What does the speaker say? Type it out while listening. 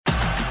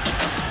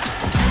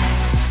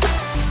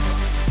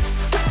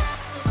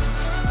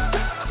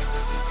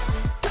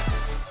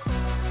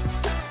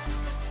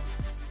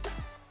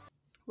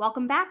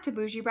Welcome back to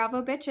Boujee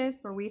Bravo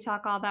Bitches, where we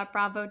talk all about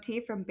Bravo tea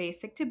from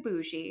basic to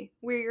bougie.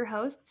 We're your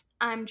hosts.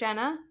 I'm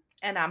Jenna.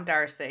 And I'm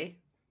Darcy.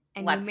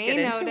 And Let's get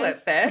into it,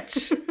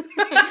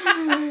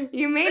 bitch.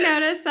 You may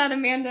notice that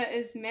Amanda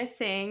is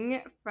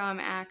missing from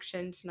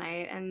action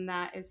tonight, and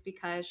that is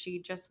because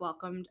she just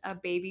welcomed a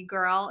baby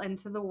girl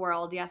into the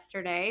world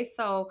yesterday.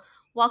 So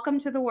welcome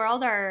to the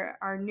world,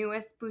 our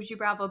newest Boujee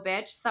Bravo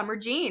bitch, Summer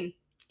Jean.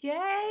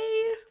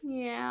 Yay!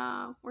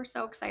 Yeah, we're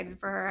so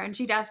excited for her. And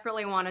she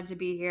desperately wanted to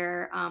be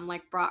here,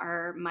 brought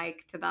her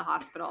mic to the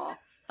hospital.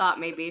 Thought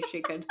maybe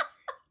she could,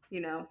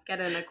 get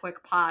in a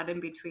quick pod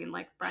in between,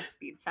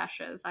 breastfeed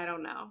sessions. I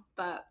don't know.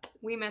 But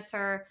we miss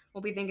her.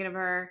 We'll be thinking of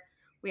her.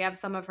 We have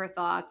some of her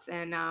thoughts,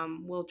 and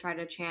we'll try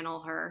to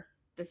channel her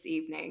this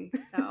evening.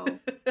 So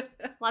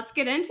let's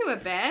get into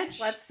it,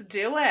 bitch. Let's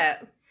do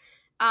it.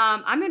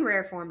 I'm in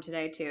rare form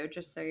today, too,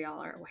 just so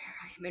y'all are aware.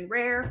 I am in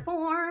rare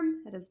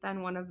form. It has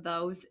been one of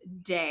those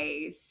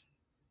days.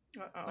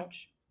 Uh-oh.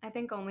 Which I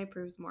think only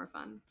proves more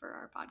fun for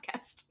our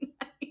podcast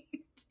tonight.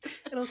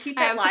 It'll keep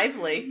it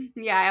lively.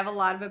 Yeah, I have a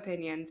lot of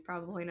opinions,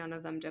 probably none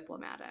of them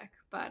diplomatic.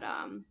 But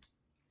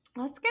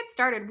let's get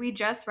started. We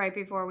just, right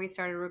before we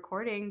started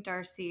recording,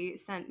 Darcy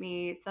sent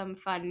me some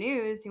fun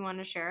news. You want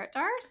to share it,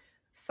 Darce?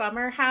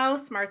 Summer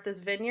House,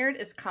 Martha's Vineyard,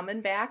 is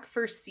coming back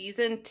for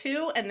season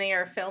 2, and they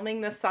are filming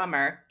this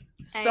summer.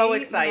 So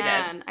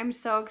excited. I'm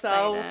so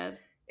excited.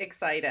 So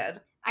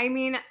excited. I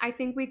mean, I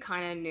think we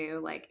kind of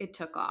knew, it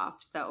took off.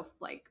 So,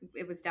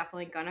 it was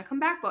definitely going to come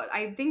back. But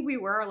I think we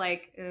were,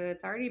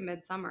 it's already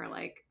midsummer.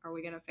 Are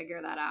we going to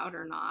figure that out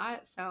or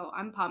not? So,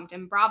 I'm pumped.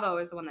 And Bravo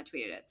is the one that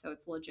tweeted it. So,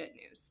 it's legit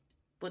news.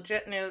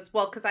 Legit news.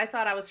 Well, because I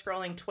thought I was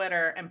scrolling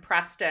Twitter and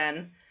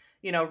Preston,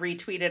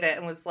 retweeted it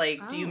and was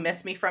like, Do you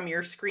miss me from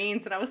your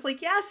screens? And I was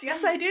like, yes,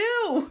 I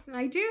do.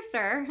 I do,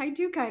 sir. I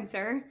do, kind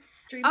sir.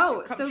 Dreams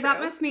do come true. That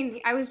must mean,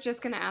 I was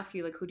just going to ask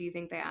you, who do you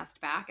think they asked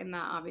back? And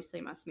that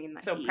obviously must mean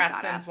that he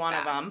Preston's got asked one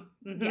back. of them.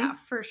 Mm-hmm. Yeah,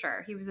 for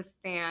sure. He was a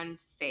fan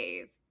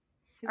fave.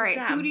 He's all right,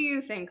 who do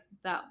you think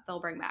that they'll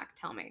bring back?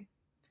 Tell me.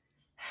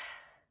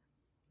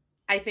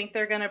 I think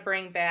they're going to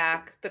bring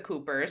back the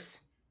Coopers.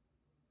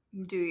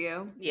 Do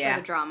you? Yeah. For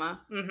the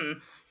drama? Mm-hmm.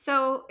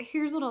 So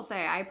here's what I'll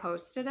say. I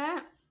posted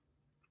it.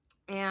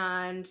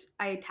 And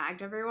I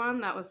tagged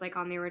everyone that was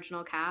on the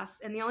original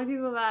cast. And the only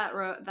people that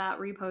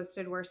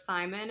reposted were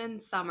Simon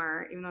and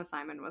Summer, even though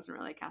Simon wasn't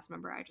really a cast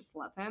member. I just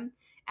love him.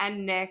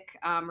 And Nick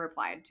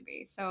replied to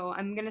me. So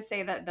I'm going to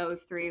say that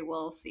those three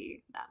will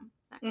see them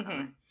next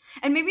summer.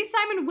 And maybe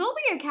Simon will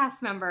be a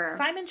cast member.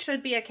 Simon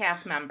should be a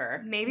cast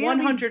member. Maybe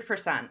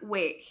 100%.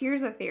 Wait,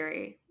 here's a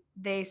theory.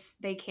 They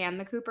can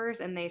the Coopers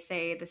and they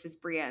say this is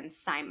Bria and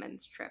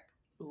Simon's trip.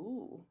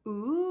 Ooh.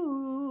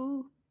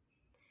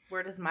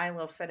 Where does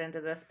Milo fit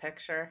into this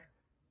picture?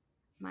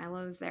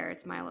 Milo's there.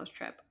 It's Milo's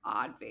trip.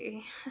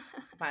 Oddly.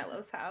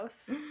 Milo's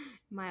house.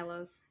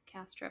 Milo's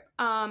cast trip.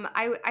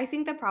 I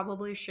think that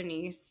probably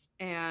Shanice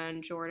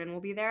and Jordan will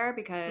be there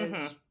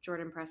because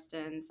Jordan,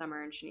 Preston,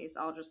 Summer, and Shanice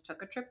all just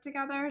took a trip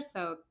together.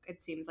 So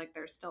it seems like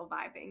they're still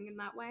vibing in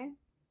that way.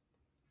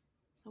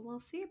 So we'll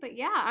see. But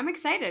yeah, I'm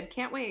excited.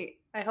 Can't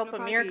wait. I hope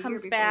Amir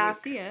comes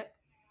back. We see it.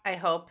 I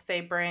hope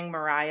they bring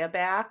Mariah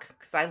back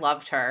because I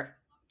loved her.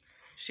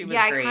 She was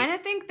great. I kind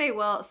of think they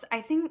will.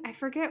 I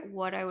forget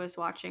what I was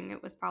watching.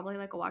 It was probably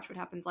a Watch What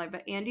Happens Live,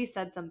 but Andy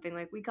said something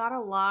we got a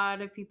lot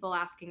of people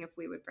asking if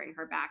we would bring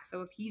her back.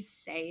 So if he's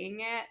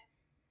saying it,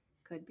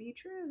 could be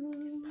true.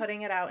 He's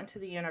putting it out into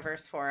the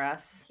universe for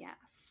us.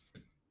 Yes.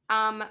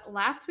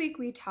 Last week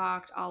we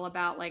talked all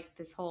about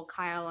this whole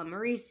Kyle and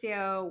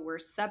Mauricio. We're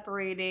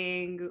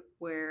separating.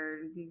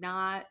 We're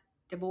not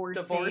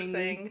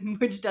divorcing,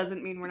 which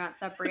doesn't mean we're not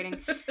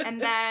separating. And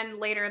then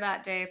later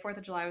that day, 4th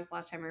of July was the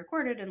last time we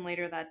recorded, and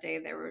later that day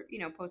they were,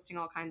 posting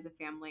all kinds of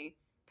family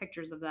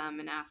pictures of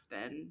them in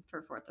Aspen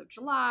for 4th of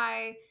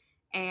July.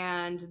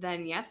 And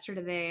then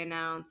yesterday they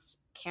announced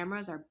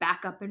cameras are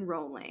back up and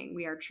rolling.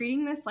 We are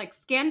treating this like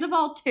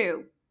Scandival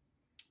 2.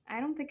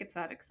 I don't think it's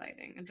that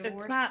exciting. A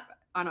divorce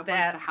on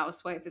a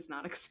housewife is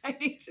not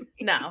exciting to me.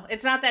 No,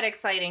 it's not that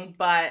exciting,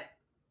 but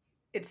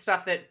it's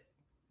stuff that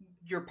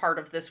you're part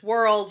of this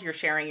world, you're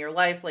sharing your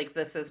life,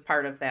 this is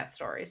part of that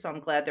story. So I'm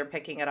glad they're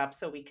picking it up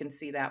so we can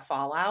see that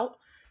fallout.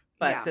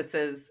 But This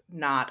is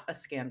not a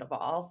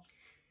Scandival.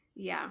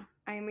 Yeah.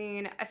 I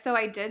mean, so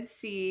I did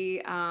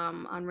see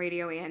on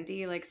Radio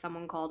Andy,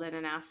 someone called in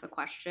and asked the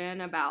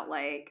question about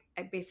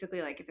basically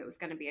if it was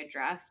going to be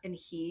addressed, and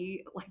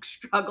he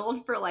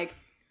struggled for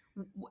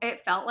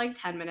it felt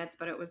 10 minutes,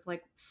 but it was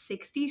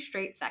 60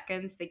 straight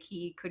seconds that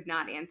he could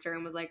not answer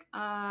and was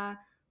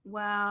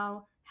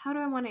well, how do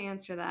I want to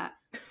answer that?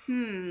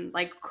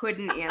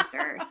 Couldn't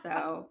answer.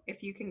 So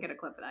if you can get a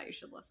clip of that, you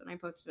should listen. I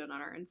posted it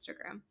on our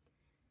Instagram.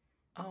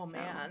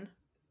 Man.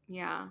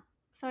 Yeah.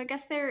 So I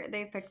guess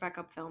they've picked back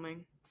up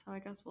filming. So I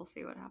guess we'll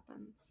see what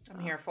happens. I'm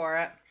here for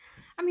it.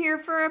 I'm here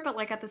for it, but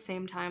at the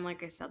same time,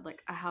 like I said,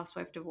 a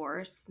housewife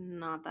divorce,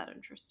 not that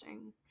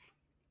interesting.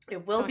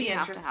 It will be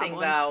interesting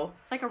though.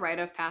 It's like a rite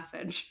of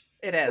passage.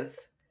 It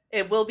is.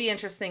 It will be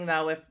interesting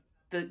though if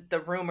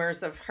the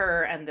rumors of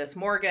her and this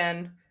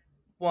Morgan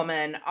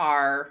woman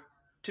are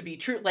to be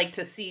true, like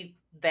to see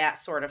that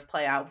sort of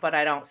play out, but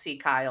I don't see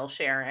Kyle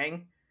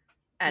sharing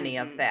any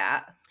of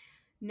that.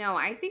 No,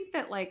 I think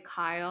that like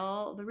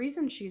Kyle, the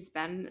reason she's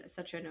been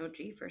such an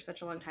OG for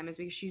such a long time is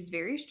because she's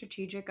very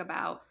strategic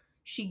about,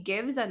 she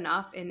gives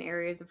enough in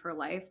areas of her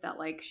life that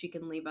like she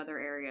can leave other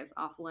areas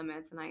off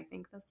limits, and I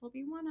think this will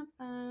be one of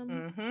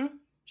them. Mm-hmm.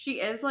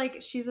 She is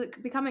like, she's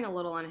like becoming a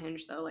little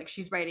unhinged though, like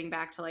she's writing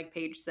back to like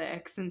page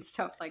 6 and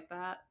stuff like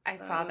that. I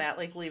saw that,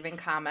 like leaving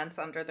comments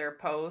under their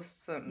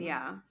posts and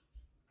yeah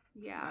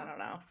I don't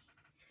know.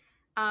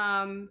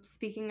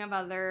 Speaking of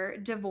other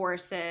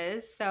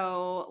divorces,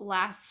 so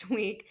last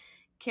week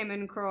Kim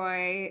and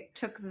Croy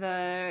took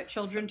the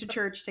children to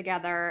church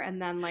together, and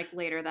then like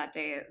later that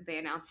day they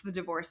announced the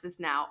divorce is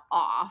now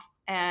off.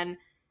 And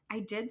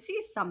I did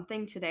see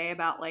something today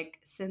about like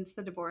since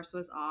the divorce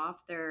was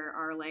off,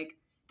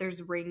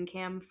 there's ring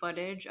cam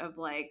footage of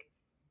like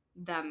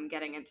them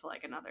getting into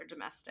like another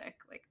domestic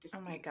like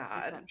dispute. Oh my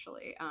God.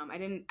 Essentially. I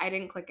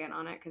didn't click in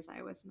on it because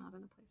I was not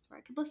in a place where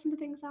I could listen to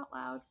things out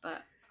loud,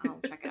 but I'll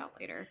check it out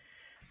later.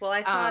 Well,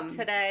 I saw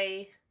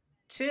today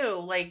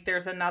too, like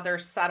there's another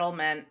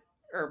settlement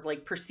or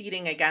like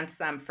proceeding against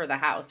them for the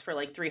house for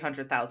like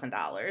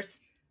 $300,000,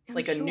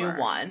 like a new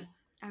one.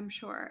 I'm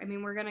sure. I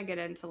mean, we're gonna get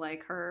into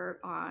like her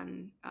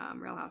on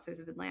Real Housewives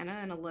of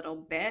Atlanta in a little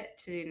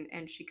bit,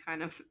 and she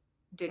kind of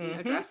didn't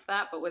address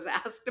that, but was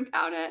asked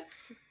about it.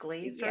 Just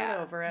glazed right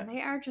over it.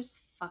 They are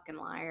just fucking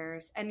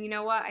liars. And you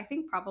know what? I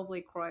think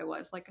probably Croy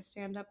was like a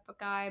stand-up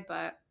guy,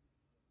 but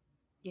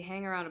you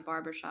hang around a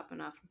barbershop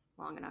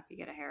long enough, you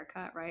get a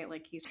haircut, right?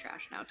 Like he's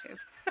trash now too.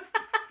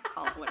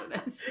 Call it what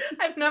it is.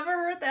 I've never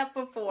heard that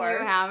before.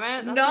 You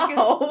haven't?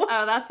 No.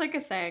 That's like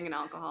a saying in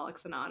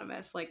Alcoholics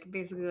Anonymous. Like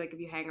basically, like if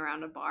you hang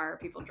around a bar,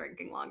 people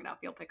drinking long enough,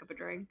 you'll pick up a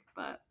drink.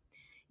 But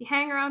you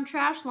hang around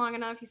trash long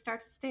enough, you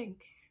start to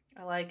stink.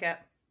 I like it.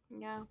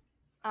 Yeah.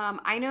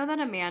 I know that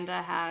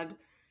Amanda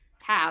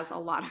has a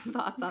lot of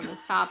thoughts on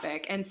this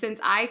topic, and since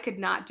I could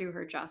not do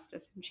her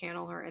justice and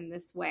channel her in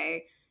this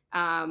way,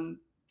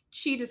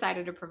 she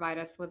decided to provide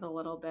us with a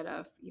little bit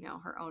of,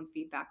 her own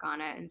feedback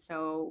on it. And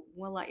so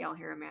we'll let y'all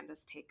hear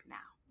Amanda's take now.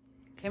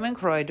 Kim and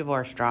Croy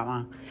divorce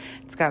drama.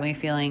 It's got me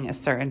feeling a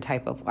certain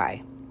type of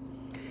way.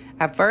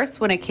 At first,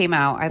 when it came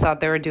out, I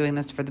thought they were doing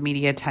this for the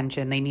media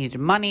attention. They needed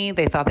money.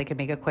 They thought they could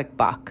make a quick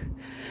buck.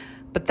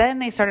 But then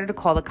they started to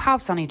call the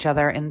cops on each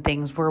other, and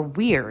things were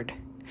weird.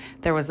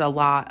 There was a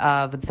lot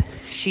of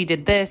she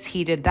did this,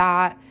 he did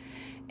that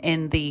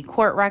in the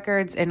court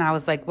records, and I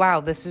was like,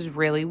 wow, this is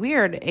really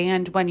weird.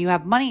 And when you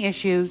have money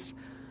issues,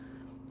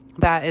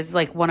 that is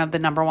like one of the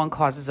number one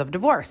causes of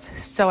divorce.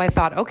 So I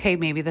thought, okay,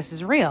 maybe this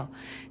is real.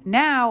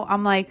 Now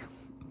I'm like,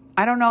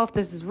 I don't know if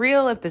this is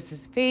real, if this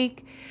is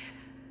fake.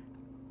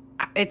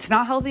 It's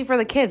not healthy for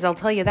the kids, I'll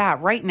tell you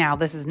that right now.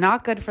 This is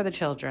not good for the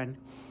children.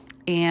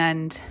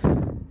 And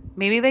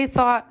maybe they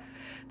thought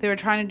they were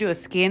trying to do a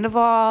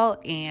Scandival,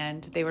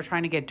 and they were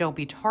trying to get Don't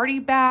Be Tardy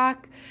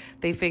back.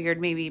 They figured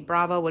maybe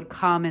Bravo would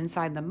come and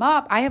sign them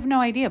up. I have no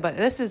idea, but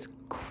this is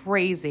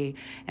crazy.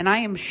 And I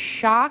am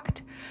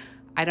shocked.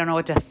 I don't know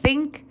what to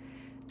think.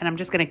 And I'm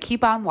just going to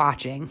keep on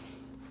watching.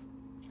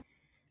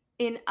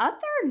 In other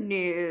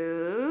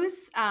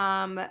news,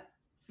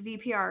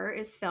 VPR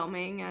is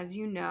filming, as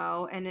you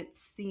know, and it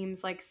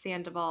seems like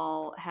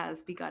Sandoval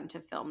has begun to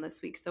film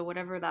this week. So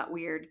whatever that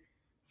weird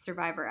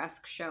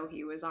Survivor-esque show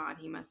he was on,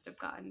 he must have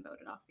gotten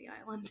voted off the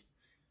island.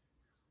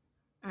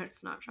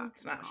 It's not shocking.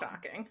 It's not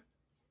shocking.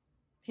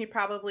 He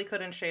probably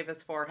couldn't shave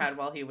his forehead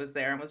while he was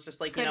there and was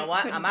just like, you know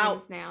what? I'm out.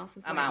 His nails.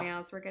 His I'm white out.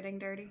 nails were getting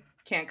dirty.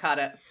 Can't cut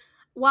it.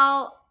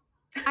 Well,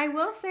 I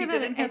will say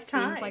that it time.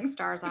 seems like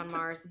Stars on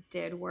Mars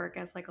did work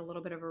as like a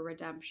little bit of a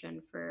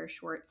redemption for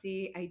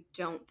Schwartzy. I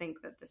don't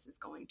think that this is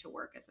going to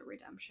work as a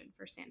redemption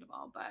for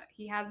Sandoval, but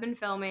he has been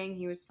filming.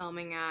 He was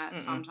filming at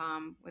Tom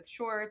Tom with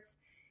Schwartz,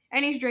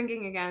 and he's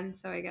drinking again,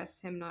 so I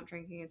guess him not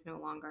drinking is no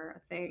longer a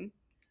thing.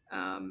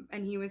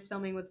 And he was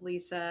filming with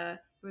Lisa.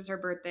 It was her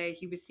birthday.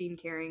 He was seen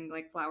carrying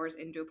like flowers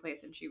into a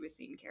place, and she was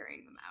seen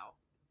carrying them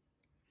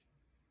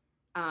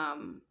out.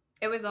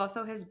 It was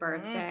also his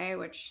birthday,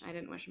 which I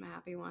didn't wish him a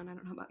happy one. I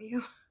don't know about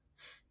you.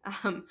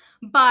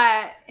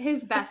 But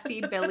his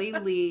bestie, Billy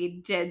Lee,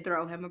 did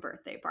throw him a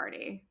birthday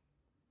party.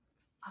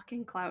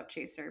 Fucking clout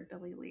chaser,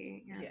 Billy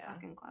Lee. You're a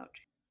fucking clout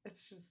chaser.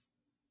 It's just,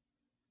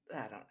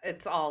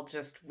 it's all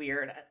just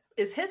weird.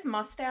 Is his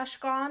mustache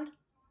gone?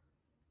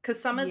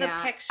 Because some of the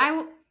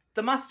pictures,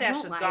 the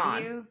mustache is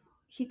gone.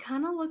 He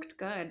kind of looked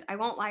good. I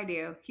won't lie to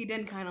you. He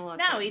did kind of look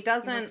No, good. he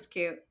doesn't. He looked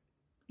cute.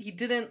 He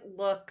didn't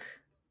look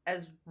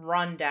as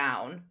run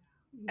down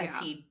as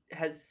he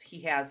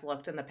has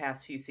looked in the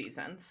past few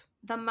seasons.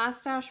 The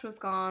mustache was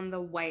gone. The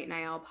white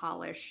nail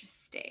polish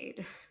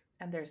stayed.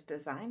 And there's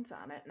designs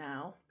on it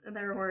now.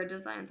 There were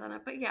designs on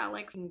it. But yeah,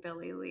 like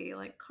Billy Lee,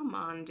 like, come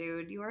on,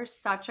 dude. You are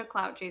such a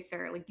clout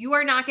chaser. Like, you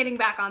are not getting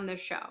back on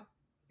this show.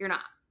 You're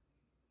not.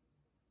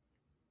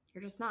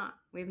 You're just not.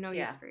 We have no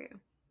use for you.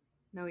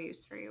 No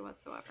use for you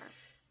whatsoever.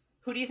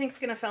 Who do you think's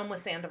going to film with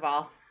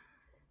Sandoval?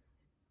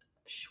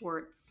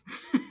 Schwartz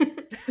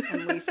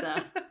and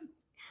Lisa.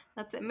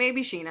 That's it.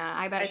 Maybe Sheena.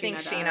 I bet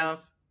Sheena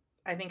does.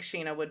 I think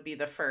Sheena would be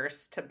the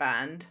first to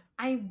bend.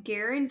 I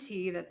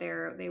guarantee that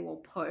they will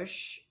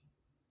push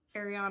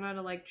Ariana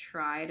to like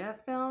try to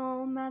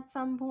film at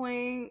some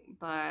point,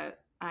 but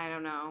I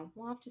don't know.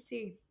 We'll have to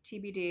see.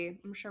 TBD.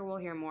 I'm sure we'll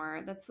hear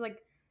more. That's like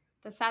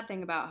the sad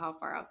thing about how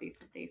far out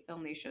they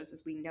film these shows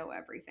is we know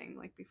everything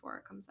like before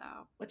it comes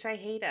out. Which I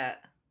hate it.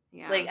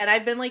 Yeah. Like, and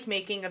I've been like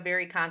making a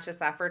very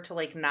conscious effort to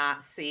like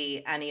not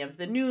see any of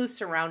the news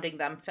surrounding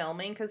them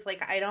filming because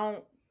like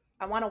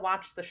I want to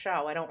watch the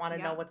show. I don't want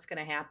to know what's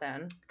going to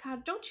happen.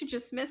 God, don't you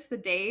just miss the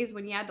days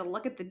when you had to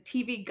look at the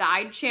TV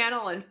Guide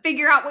channel and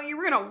figure out what you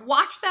were going to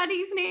watch that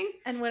evening?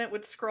 And when it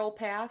would scroll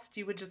past,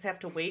 you would just have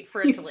to wait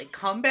for it to like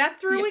come back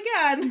through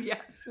again.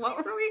 Yes.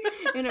 What were we?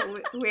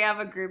 We have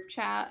a group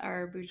chat,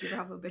 our Boujee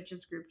Bravo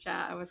Bitches group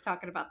chat. I was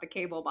talking about the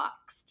cable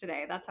box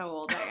today. That's how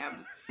old I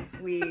am.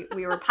 We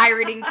were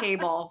pirating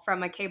cable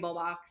from a cable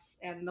box,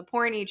 and the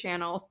porny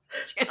channel,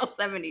 channel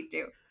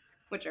 72,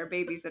 which our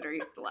babysitter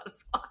used to let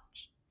us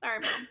watch. Sorry,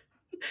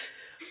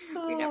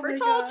 Mom. We never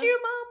told you,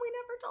 Mom. We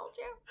never told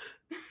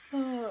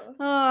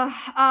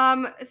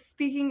you.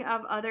 Speaking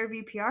of other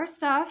VPR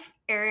stuff,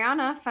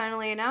 Ariana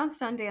finally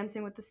announced on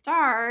Dancing with the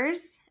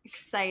Stars.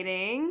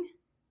 Exciting.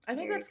 I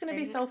think that's going to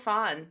be so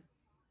fun.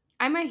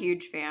 I'm a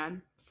huge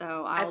fan,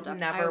 so I'll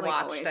definitely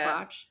always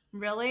watch.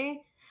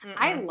 Really? Mm-mm.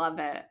 I love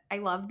it. I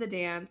love the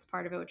dance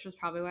part of it, which is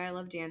probably why I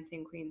love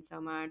Dancing Queen so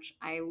much.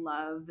 I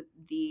love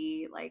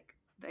the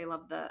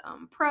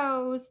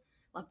pros.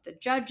 Love the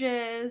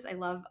judges. I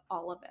love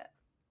all of it.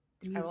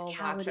 The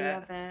musicality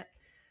of it.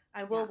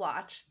 I will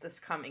watch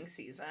this coming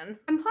season.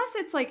 And plus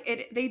it's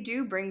like they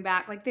do bring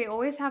back, like they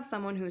always have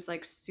someone who's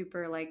like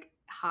super like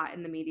hot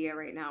in the media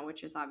right now,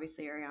 which is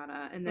obviously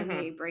Ariana. And then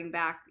they bring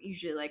back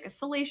usually like a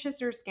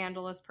salacious or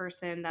scandalous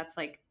person that's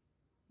like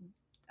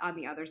on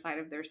the other side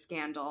of their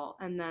scandal.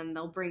 And then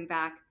they'll bring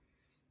back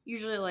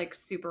usually like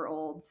super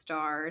old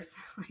stars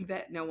like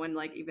that no one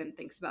like even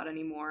thinks about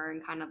anymore,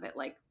 and kind of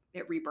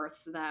it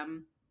rebirths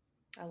them.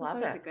 I love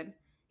it. It's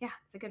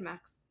a good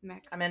mix.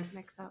 I'm in.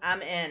 Mix up.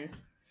 I'm in.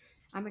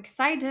 I'm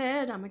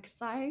excited.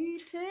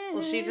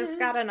 Well, she just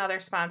got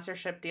another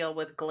sponsorship deal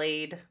with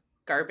Glade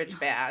garbage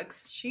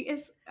bags. She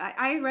is.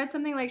 I read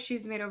something like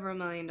she's made over $1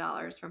 million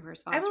from her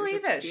sponsorship. I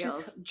believe it.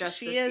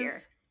 She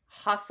is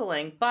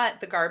hustling,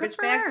 but the garbage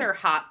bags are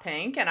hot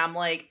pink, and I'm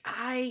like,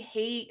 I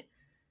hate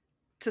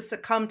to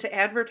succumb to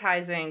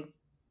advertising,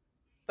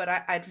 but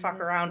I'd fuck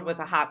around with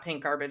a hot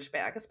pink garbage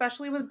bag,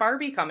 especially with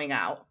Barbie coming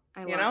out.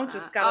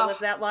 Just gotta live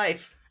that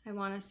life. I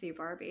want to see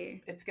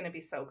Barbie. It's gonna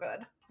be so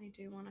good. I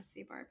do want to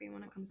see Barbie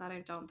when it comes out. I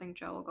don't think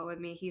Joe will go with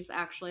me. He's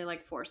actually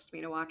like forced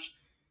me to watch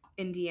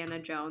Indiana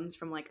Jones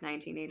from like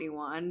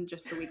 1981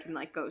 just so we can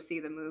like go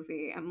see the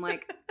movie. I'm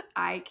like,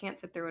 I can't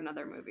sit through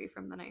another movie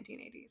from the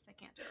 1980s. I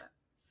can't do it.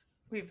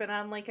 We've been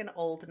on like an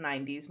old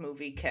 90s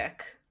movie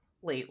kick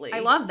lately. I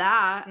love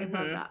that. I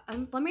love that.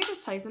 Let me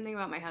just tell you something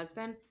about my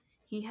husband.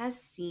 He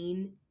has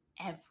seen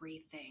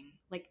everything.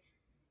 Like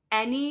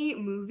any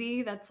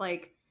movie that's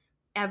like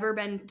ever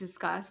been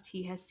discussed,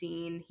 he's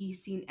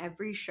seen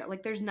every show.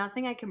 Like there's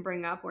nothing I can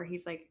bring up where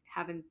he's like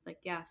haven't like,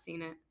 yeah,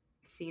 seen it.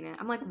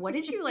 I'm like, what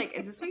did you like?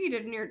 Is this what you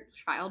did in your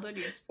childhood?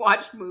 You just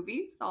watched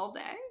movies all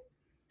day?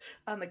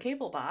 On the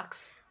cable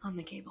box.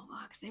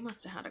 They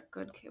must have had a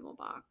good cable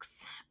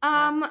box.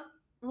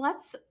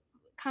 Let's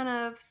kind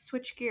of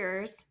switch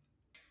gears.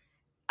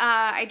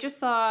 I just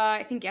saw,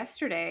 I think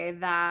yesterday,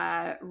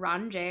 that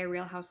Ranjay,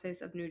 Real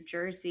Housewives of New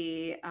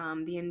Jersey,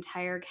 the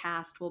entire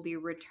cast will be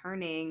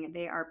returning.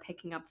 They are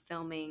picking up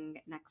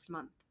filming next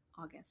month,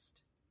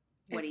 August.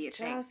 What do you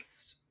think? It's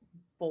just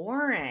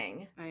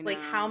boring. I know.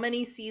 Like, how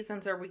many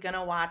seasons are we going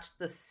to watch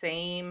the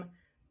same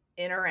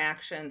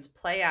interactions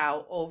play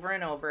out over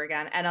and over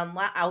again? And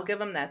I'll give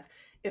them this.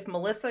 If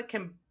Melissa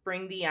can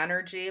bring the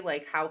energy,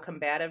 like how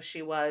combative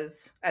she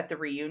was at the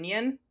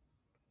reunion,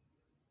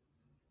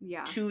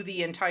 to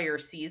the entire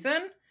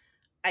season,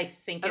 I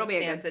think it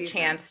stands a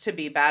chance to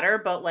be better.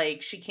 But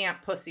like, she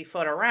can't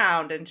pussyfoot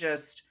around and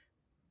just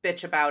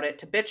bitch about it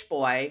to bitch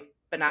boy,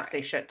 but not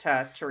say shit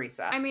to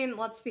Teresa. I mean,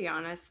 let's be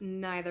honest,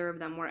 neither of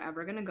them were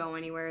ever going to go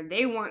anywhere.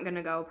 They weren't going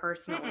to go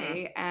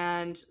personally,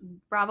 and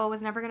Bravo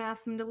was never going to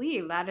ask them to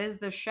leave. That is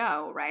the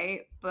show,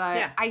 right?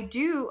 But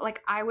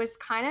I was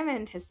kind of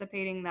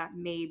anticipating that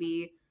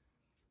maybe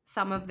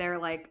some of their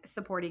like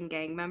supporting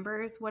gang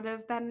members would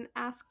have been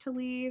asked to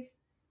leave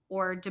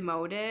or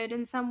demoted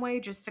in some way,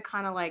 just to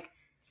kind of like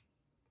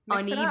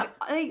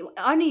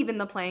uneven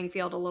the playing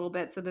field a little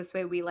bit. So this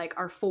way we like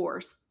are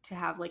forced to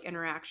have like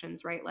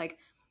interactions, right? Like,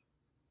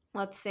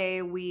 let's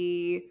say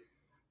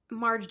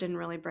Marge didn't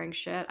really bring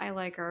shit. I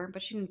like her,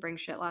 but she didn't bring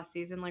shit last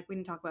season. Like, we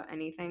didn't talk about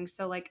anything.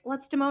 So like,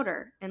 let's demote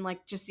her and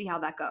like just see how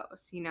that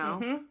goes, you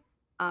know?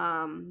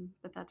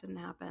 But that didn't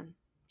happen.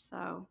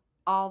 So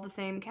all the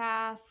same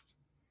cast.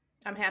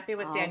 I'm happy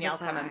with Danielle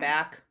coming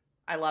back.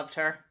 I loved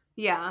her.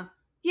 Yeah.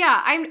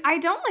 Yeah, I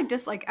don't like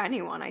dislike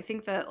anyone. I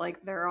think that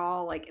like they're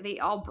all like, they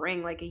all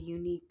bring like a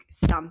unique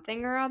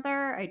something or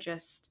other.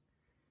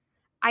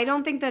 I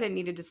don't think that it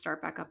needed to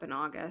start back up in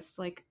August.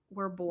 Like,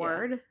 we're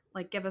bored.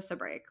 Like, give us a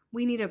break.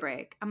 We need a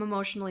break. I'm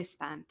emotionally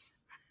spent.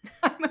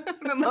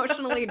 I'm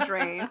emotionally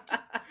drained.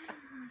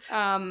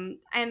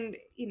 And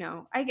you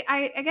know,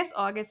 I guess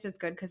August is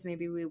good because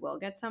maybe we will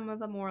get some of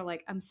the more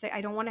like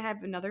I don't want to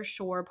have another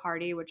shore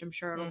party, which I'm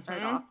sure it'll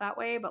start off that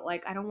way, but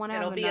like I don't want to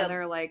have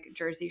another like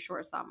Jersey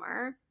Shore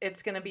summer.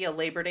 It's gonna be a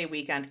Labor Day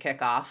weekend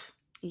kickoff.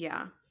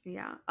 Yeah.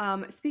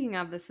 Speaking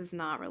of, this is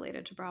not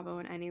related to Bravo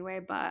in any way,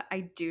 but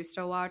I do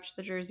still watch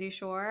the Jersey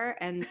Shore,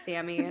 and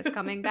Sammy is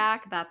coming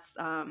back. That's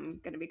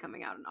gonna be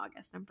coming out in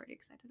August. I'm pretty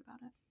excited about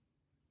it.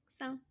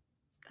 So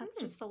that's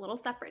just a little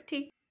separate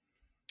tea.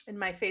 In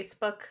my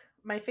Facebook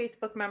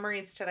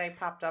memories today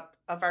popped up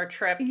of our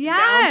trip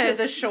down to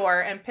the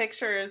shore and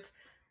pictures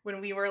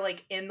when we were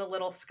like in the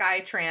little sky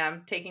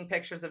tram taking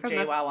pictures of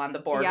JWoww on the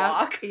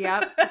boardwalk.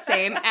 Yep,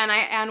 same.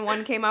 And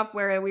one came up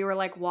where we were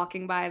like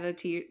walking by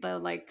the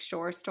like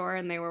shore store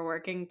and they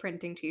were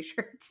printing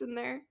t-shirts in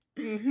there.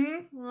 Mm-hmm.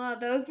 Well,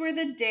 those were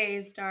the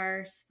days,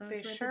 Darce.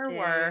 They sure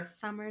were.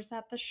 Summers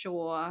at the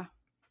shore.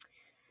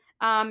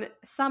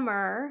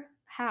 Summer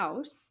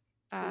House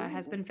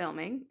has been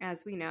filming,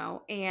 as we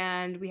know,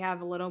 and we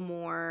have a little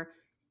more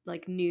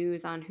like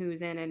news on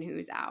who's in and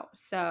who's out.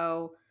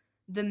 So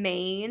the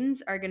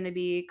mains are going to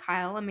be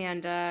Kyle,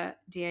 Amanda,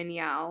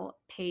 Danielle,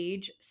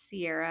 Paige,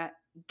 Sierra,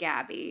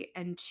 Gabby,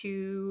 and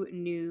 2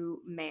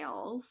 new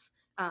males,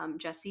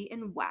 Jesse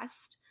and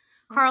West.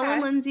 Carl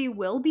and Lindsay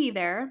will be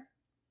there,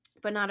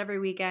 but not every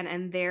weekend,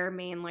 and their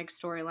main like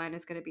storyline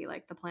is going to be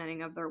like the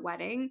planning of their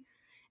wedding.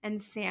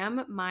 And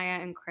Sam, Maya,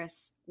 and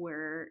Chris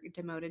were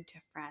demoted to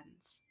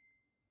friends.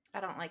 I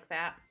don't like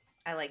that.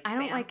 I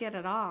don't like it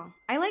at all.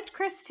 I liked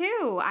Chris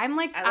too. I'm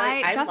like,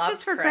 I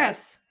justice for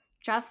Chris.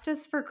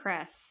 Justice for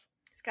Chris.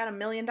 He's got $1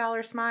 million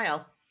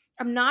smile.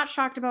 I'm not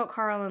shocked about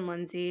Carl and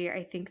Lindsay.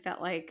 I think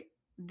that like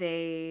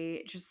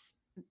I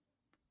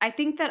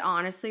think that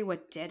honestly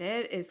what did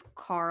it is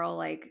Carl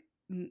like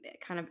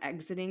kind of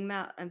exiting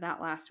that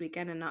last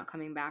weekend and not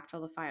coming back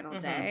till the final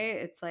day.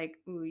 It's like,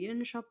 ooh, you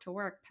didn't show up to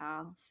work,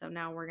 pal. So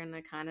now we're going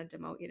to kind of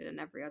demote you to an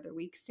every other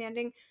week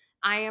standing.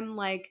 I am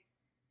like,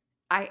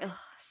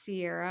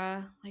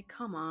 Sierra, like,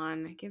 come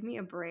on, give me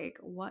a break.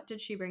 What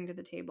did she bring to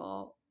the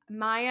table?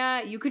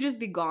 Maya, you could just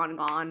be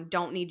gone.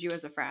 Don't need you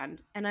as a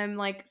friend. And I'm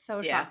like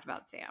so shocked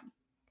about Sam.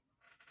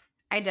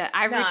 I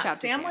reached out to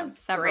Sam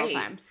several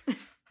times.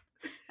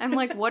 I'm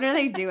like, what are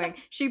they doing?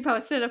 She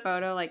posted a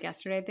photo like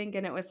yesterday, I think,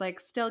 and it was like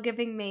still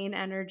giving main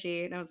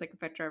energy. And it was like a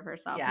picture of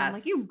herself. Yes. And I'm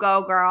like, you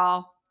go,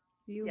 girl.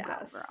 You go,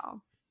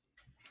 girl.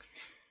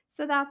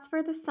 So that's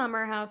for the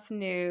summer house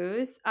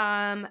news.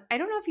 I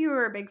don't know if you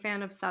were a big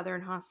fan of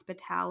Southern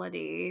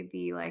Hospitality,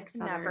 the like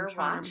Southern Never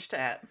charm. Watched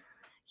it.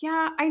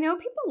 Yeah, I know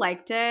people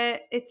liked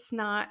it. It's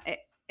not.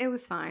 It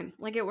was fine.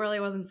 Like it really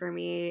wasn't for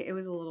me. It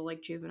was a little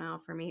like juvenile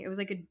for me. It was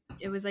like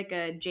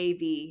a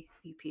JV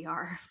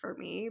VPR for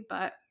me,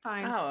 but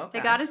fine. Oh, okay.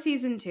 They got a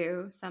season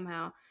 2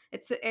 somehow.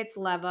 It's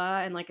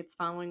Leva, and like it's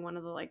following one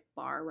of the like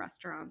bar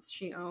restaurants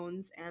she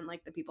owns and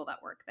like the people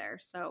that work there.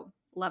 So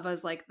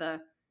Leva's like the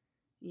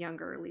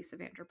younger Lisa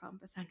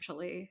Vanderpump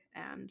essentially,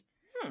 and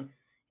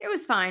it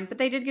was fine. But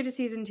they did get a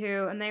season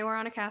 2, and they were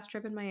on a cast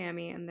trip in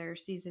Miami, and their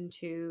season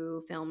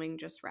 2 filming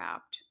just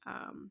wrapped.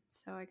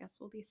 So I guess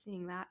we'll be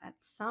seeing that at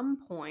some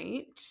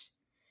point.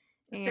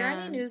 Is there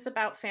any news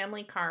about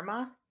Family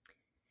Karma?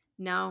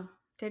 No,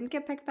 didn't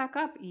get picked back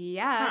up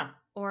yet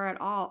or at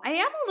all. I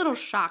am a little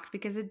shocked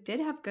because it did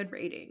have good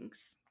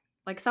ratings,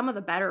 like some of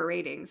the better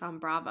ratings on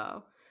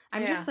Bravo.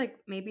 I'm just like,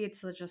 maybe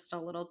it's just a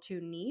little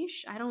too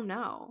niche. I don't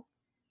know.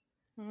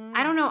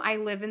 I don't know. I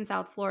live in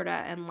South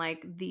Florida, and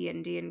like the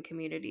Indian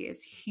community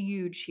is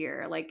huge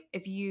here. Like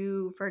if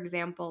you, for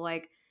example,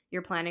 like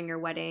you're planning your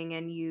wedding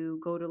and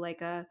you go to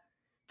like a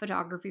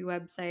photography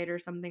website or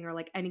something, or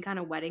like any kind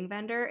of wedding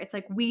vendor, it's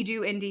like we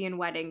do Indian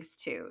weddings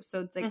too. So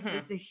it's like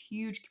it's a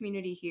huge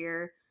community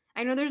here.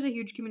 I know there's a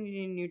huge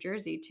community in New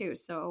Jersey too.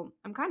 So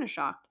I'm kind of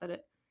shocked that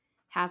it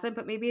hasn't,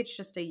 but maybe it's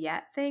just a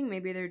yet thing.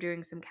 Maybe they're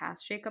doing some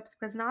cast shakeups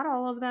because not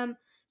all of them,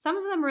 some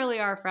of them really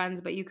are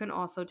friends, but you can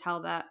also tell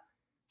that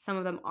some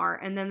of them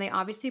aren't. And then they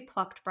obviously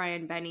plucked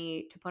Brian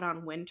Benny to put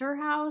on Winter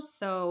House.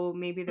 So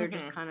maybe they're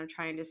just kind of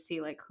trying to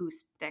see like who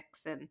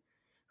sticks and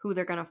who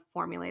they're going to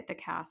formulate the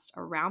cast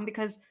around.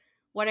 Because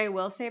what I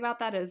will say about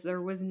that is there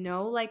was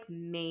no like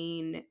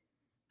main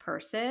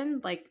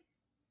person. Like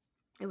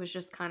it was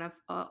just kind of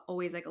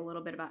always like a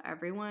little bit about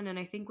everyone. And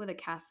I think with a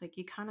cast, like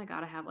you kind of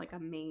got to have like a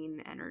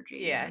main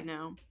energy, you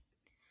know?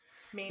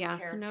 Main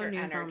so no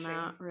news on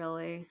that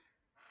really.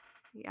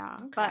 Yeah.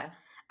 Okay. But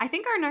I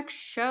think our next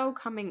show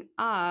coming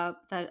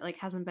up that like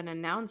hasn't been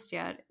announced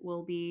yet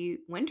will be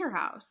Winter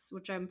House,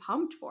 which I'm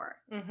pumped for.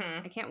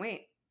 I can't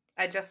wait.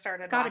 I just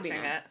started watching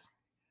it.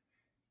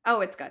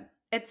 Oh, it's good.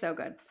 It's so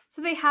good.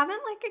 So they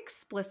haven't like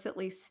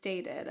explicitly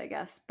stated, I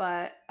guess,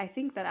 but I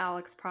think that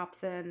Alex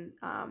Propson,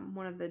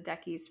 one of the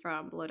deckies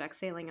from Below Deck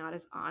Sailing Yacht,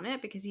 is on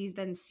it because he's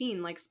been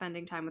seen like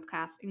spending time with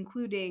cast,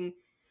 including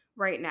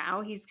right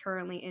now. He's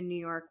currently in New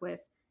York with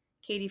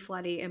Katie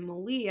Floody and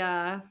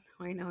Malia,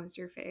 who I know is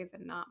your fave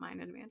and not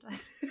mine and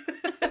Amanda's.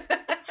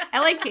 I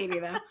like Katie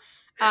though.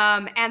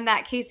 And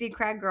that Casey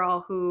Craig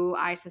girl who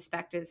I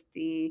suspect is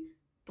the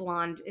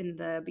blonde in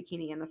the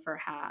bikini and the fur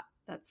hat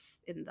that's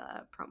in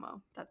the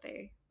promo that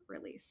they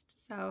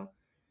released. So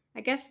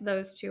I guess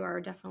those two are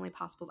definitely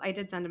possibles. I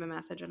did send him a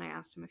message and I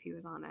asked him if he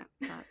was on it,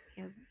 but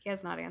he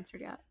has not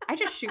answered yet. I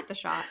just shoot the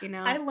shot, you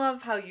know? I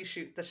love how you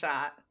shoot the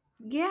shot.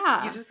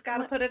 Yeah. You just got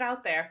to put it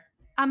out there.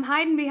 I'm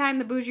hiding behind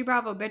the Boujee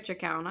Bravo bitch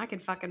account. I can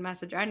fucking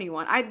message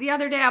anyone. The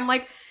other day I'm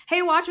like,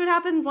 hey, watch what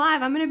happens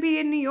live. I'm going to be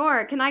in New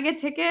York. Can I get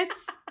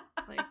tickets?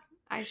 Like,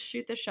 I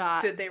shoot the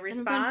shot. Did they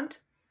respond?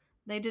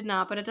 They did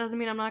not, but it doesn't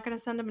mean I'm not going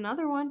to send them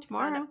another one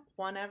tomorrow. Send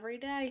one every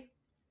day.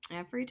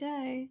 Every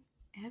day.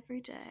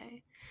 Every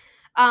day.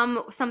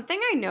 Something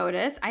I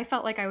noticed, I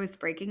felt like I was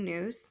breaking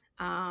news.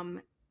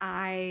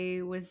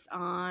 I was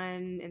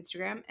on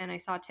Instagram and I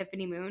saw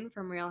Tiffany Moon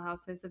from Real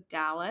Housewives of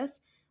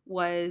Dallas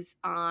was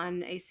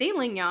on a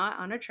sailing yacht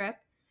on a trip.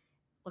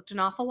 Looked an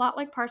awful lot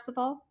like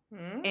Parsifal.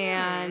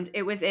 And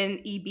it was in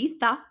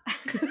Ibiza.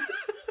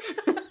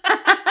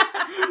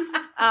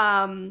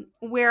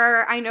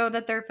 Where I know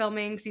that they're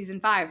filming season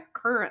 5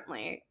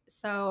 currently.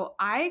 So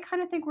I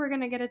kind of think we're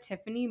going to get a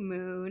Tiffany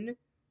Moon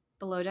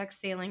Below Deck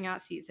Sailing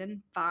Yacht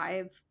season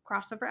 5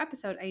 crossover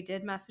episode. I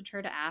did message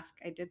her to ask.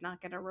 I did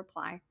not get a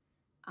reply.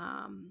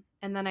 And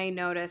then I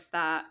noticed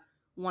that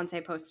once I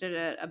posted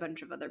it, a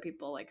bunch of other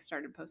people like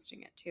started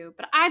posting it too.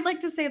 But I'd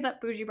like to say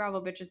that Boujee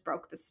Bravo Bitches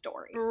broke the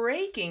story.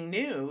 Breaking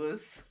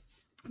news.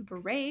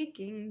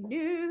 Breaking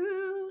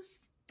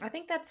news. I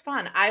think that's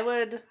fun. I've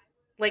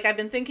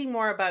been thinking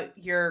more about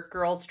your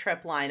girls'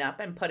 trip lineup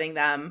and putting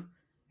them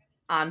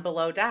on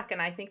Below Deck.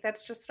 And I think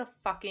that's just a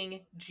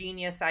fucking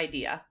genius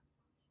idea.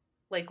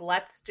 Like,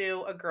 let's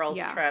do a girls'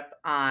 trip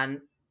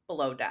on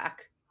Below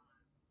Deck.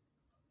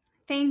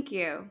 Thank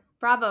you.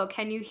 Bravo,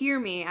 can you hear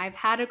me? I've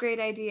had a great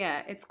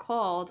idea. It's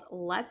called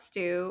Let's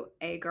Do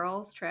a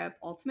Girls Trip,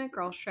 Ultimate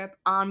Girls Trip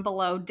on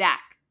Below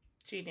Deck.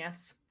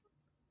 Genius.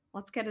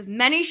 Let's get as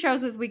many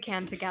shows as we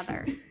can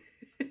together.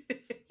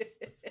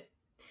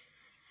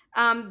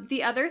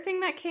 The other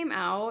thing that came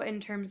out in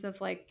terms of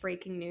like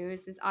breaking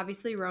news is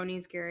obviously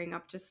RHONY's gearing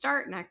up to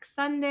start next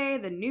Sunday,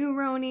 the new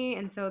RHONY.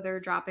 And so they're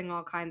dropping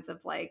all kinds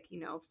of like,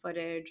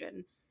 footage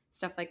and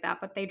stuff like that.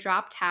 But they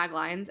dropped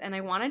taglines and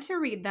I wanted to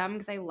read them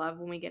because I love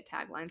when we get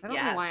taglines. I don't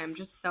know why I'm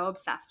just so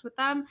obsessed with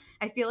them.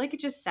 I feel like it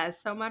just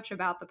says so much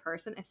about the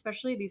person,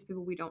 especially these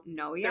people we don't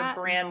know yet.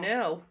 They're brand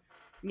new.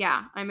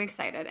 Yeah, I'm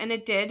excited. And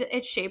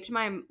it shaped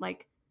my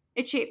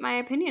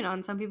opinion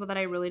on some people that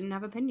I really didn't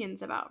have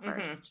opinions about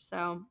first. Mm-hmm.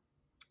 So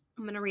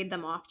I'm going to read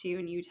them off to you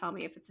and you tell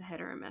me if it's a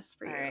hit or a miss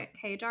for you. Right.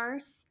 Okay,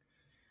 Darce?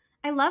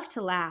 I love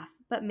to laugh,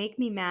 but make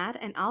me mad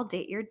and I'll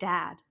date your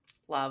dad.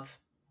 Love.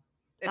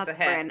 It's a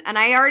hit. Bryn. And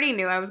I already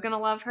knew I was going to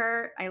love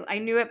her. I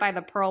knew it by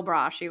the pearl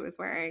bra she was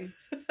wearing.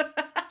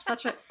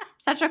 Such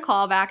a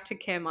callback to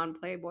Kim on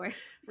Playboy.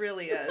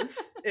 Really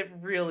is. It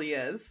really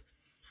is.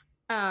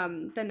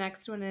 The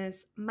next one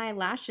is, my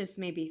lashes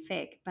may be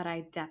fake, but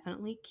I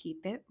definitely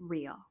keep it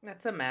real.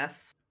 That's a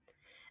mess.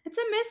 It's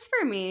a miss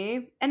for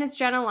me, and it's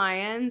Jenna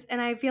Lyons,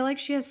 and I feel like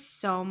she has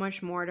so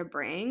much more to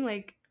bring.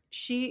 Like,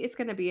 she is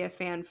going to be a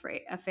fan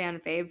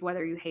fave,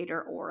 whether you hate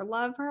her or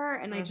love her,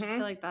 and I just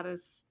feel like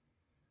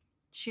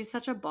she's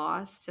such a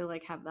boss to,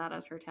 like, have that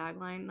as her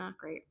tagline. Not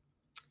great.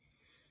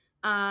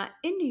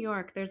 In New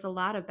York, there's a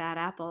lot of bad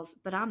apples,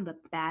 but I'm the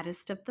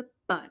baddest of the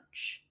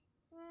bunch.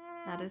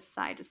 That is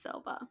Sai De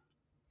Silva.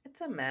 It's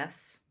a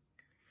miss.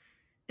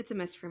 It's a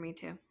miss for me,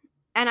 too.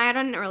 And I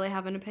didn't really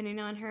have an opinion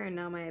on her, and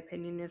now my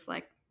opinion is,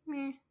 like,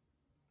 meh.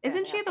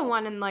 Isn't she the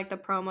one in, like, the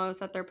promos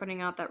that they're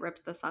putting out that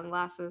rips the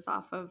sunglasses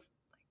off of,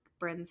 like,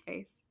 Bryn's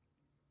face?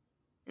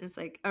 And it's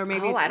like, or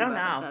maybe it's I Uba don't know.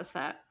 that does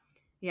that.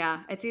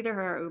 Yeah, it's either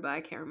her or Uba. I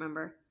can't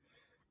remember.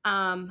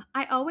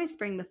 I always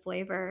bring the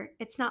flavor.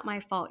 It's not my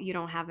fault you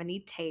don't have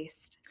any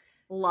taste.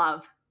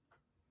 Love.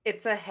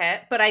 It's a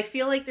hit, but I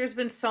feel like there's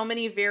been so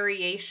many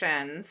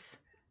variations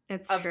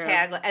of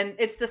tagline. And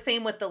it's the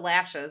same with the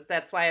lashes.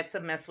 That's why it's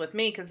a miss with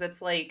me, because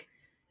it's like,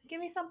 give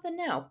me something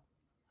new.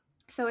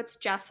 So it's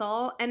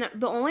Jessel, and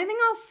the only thing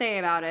I'll say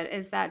about it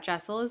is that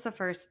Jessel is the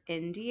first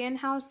Indian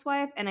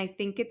housewife, and I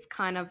think it's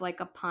kind of like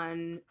a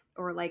pun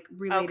or like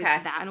related to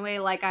that in a way.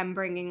 Like, I'm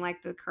bringing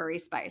like the curry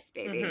spice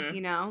baby,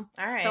 you know?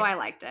 All right. So I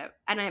liked it,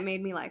 and it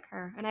made me like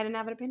her, and I didn't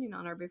have an opinion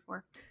on her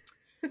before.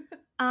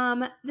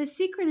 The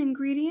secret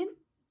ingredient,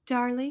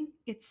 darling,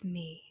 it's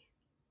me.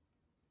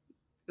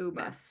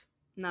 Uba. Miss.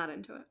 Not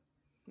into it.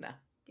 No.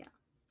 Yeah,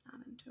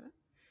 not into it.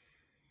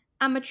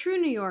 I'm a true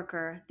New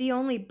Yorker. The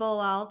only bull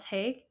I'll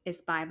take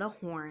is by the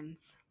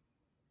horns.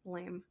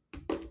 Lame.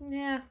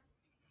 Yeah.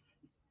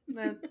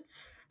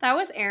 That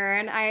was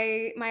Erin.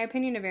 My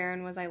opinion of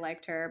Erin was I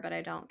liked her, but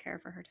I don't care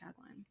for her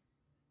tagline.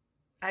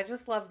 I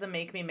just love the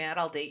make me mad,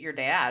 I'll date your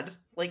dad.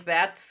 Like,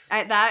 that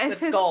is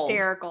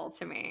hysterical gold.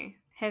 to me.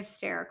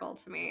 Hysterical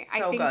to me. So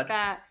I think good.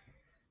 that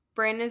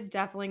Bryn is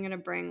definitely going to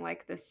bring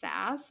like the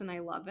sass, and I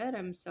love it.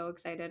 I'm so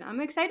excited. I'm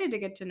excited to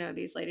get to know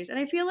these ladies. And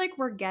I feel like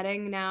we're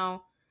getting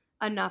now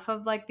enough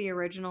of like the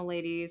original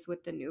ladies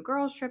with the new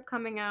girls trip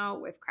coming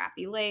out with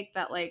Crappie Lack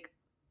that like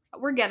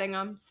we're getting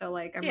them. So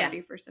like I'm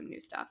ready for some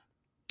new stuff.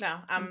 No,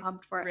 I'm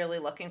pumped for it. Really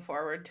looking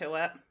forward to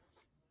it.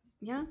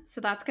 Yeah, so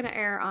that's going to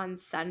air on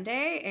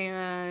Sunday,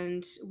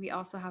 and we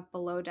also have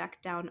Below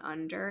Deck Down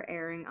Under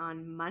airing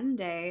on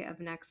Monday of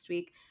next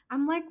week.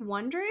 I'm like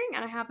wondering,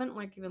 and I haven't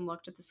like even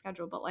looked at the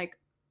schedule, but like,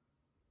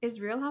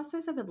 is Real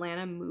Housewives of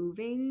Atlanta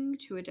moving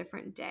to a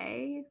different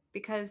day?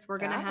 Because we're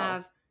going to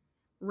have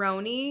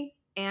RHONY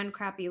and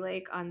Crappie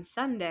Lack on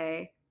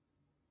Sunday.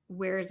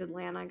 Where is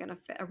Atlanta going to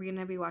fit? Are we going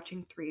to be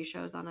watching 3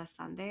 shows on a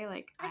Sunday?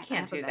 Like, I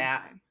can't do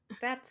that.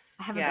 That's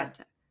I have a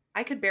bedtime.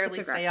 I could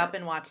barely stay up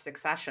and watch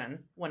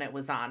Succession when it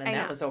was on, and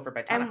that was over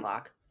by 10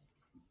 o'clock.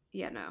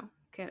 Yeah, no.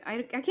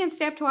 I can't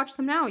stay up to watch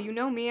them now. You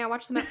know me. I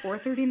watch them at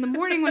 4:30 in the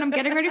morning when I'm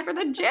getting ready for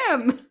the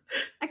gym.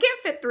 I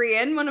can't fit 3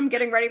 in when I'm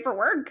getting ready for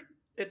work.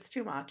 It's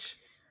too much.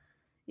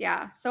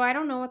 Yeah, so I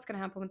don't know what's going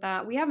to happen with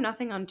that. We have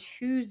nothing on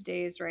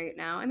Tuesdays right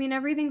now. I mean,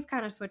 everything's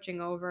kind of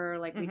switching over.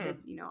 Like we did,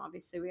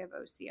 obviously we have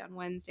OC on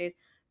Wednesdays.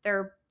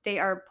 They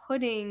are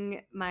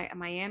putting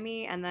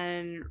Miami and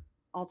then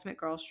Ultimate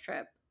Girls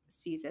Trip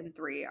season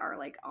 3 are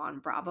like on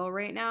Bravo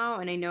right now,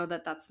 and I know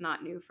that that's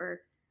not new for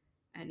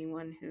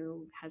anyone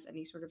who has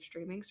any sort of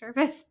streaming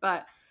service,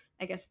 but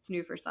I guess it's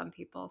new for some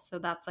people. So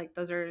that's like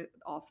those are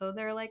also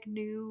their like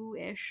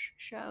new-ish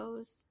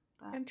shows.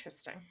 But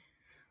interesting.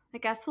 I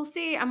guess we'll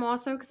see. I'm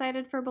also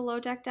excited for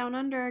Below Deck Down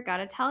Under.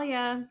 Gotta tell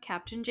ya,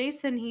 Captain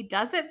Jason, he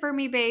does it for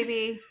me,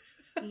 baby.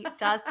 He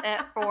does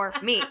it for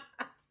me.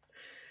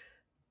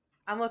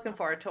 I'm looking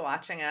forward to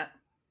watching it.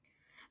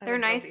 They're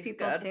nice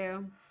people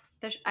too.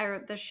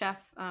 The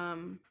chef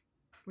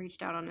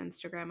reached out on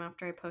Instagram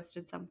after I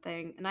posted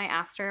something, and I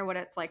asked her what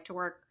it's like to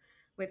work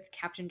with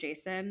Captain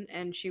Jason,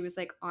 and she was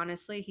like,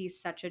 honestly,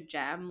 he's such a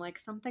gem. Like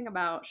something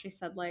about, she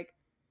said like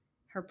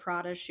her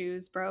Prada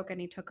shoes broke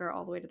and he took her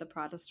all the way to the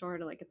Prada store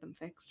to like get them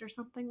fixed or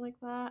something like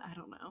that. I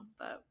don't know,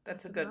 but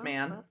that's a good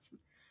man.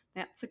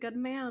 That's a good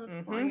man.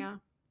 Mm-hmm. Well, yeah.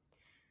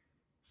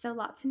 So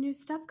lots of new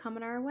stuff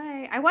coming our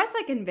way. I was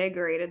like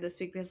invigorated this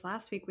week because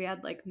last week we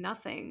had like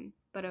nothing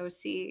but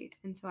OC,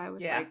 and so I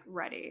was like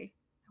ready.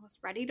 I was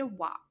ready to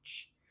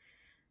watch.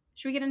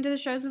 Should we get into the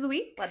shows of the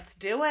week? Let's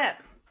do it.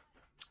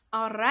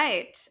 All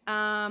right.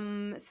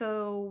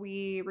 So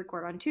we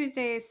record on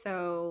Tuesdays.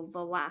 So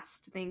the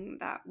last thing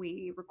that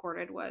we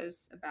recorded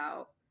was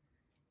about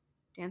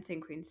Dancing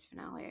Queen's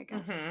finale, I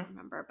guess. I don't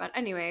remember. But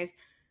anyways,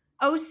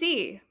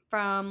 OC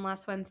from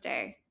last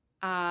Wednesday.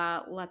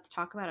 Let's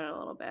talk about it a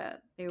little bit.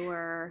 They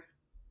were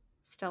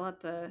still at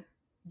the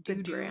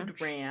Dude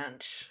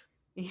Ranch.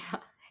 Yeah.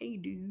 Hey,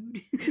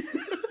 dude.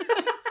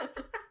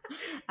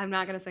 I'm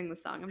not going to sing the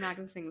song.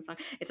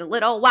 It's a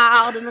little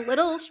wild and a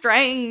little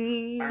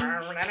strange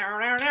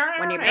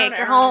when you make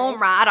your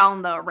home right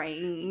on the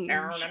range.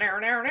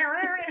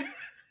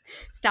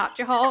 Stop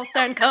your horse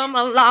and come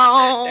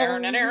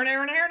along.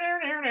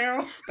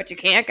 But you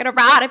can't get a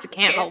ride if you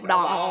can't hold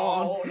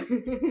on.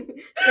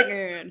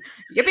 Singing,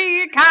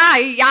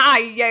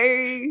 yippee-ki-yay.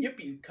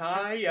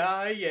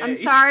 Yippee-ki-yay. I'm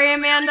sorry,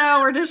 Amanda.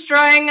 We're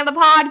destroying the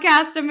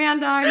podcast,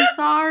 Amanda. I'm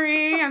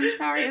sorry.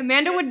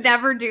 Amanda would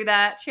never do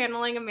that.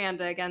 Channeling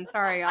Amanda again.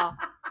 Sorry, y'all.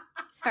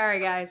 Sorry,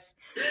 guys.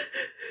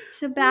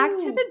 So back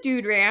to the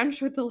Dude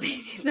Ranch with the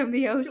ladies of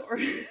the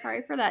OC.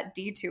 Sorry for that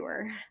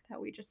detour that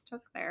we just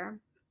took there.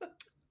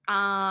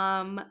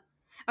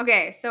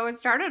 Okay, so it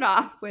started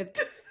off with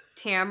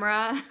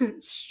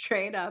Tamra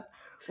straight up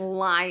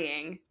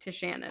lying to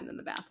Shannon in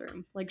the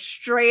bathroom. Like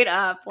straight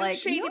up, like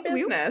shady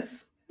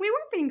business. We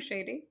weren't being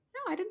shady.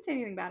 No, I didn't say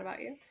anything bad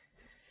about you.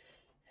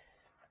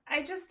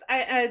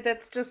 I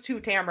that's just who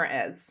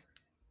Tamra is.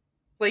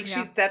 Like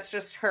that's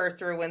just her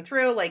through and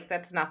through. Like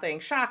that's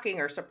nothing shocking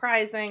or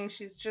surprising.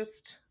 She's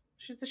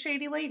a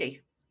shady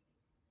lady.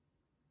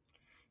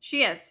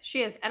 She is.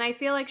 And I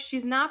feel like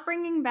she's not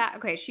bringing back,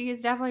 okay, she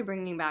is definitely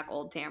bringing back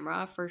old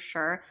Tamra for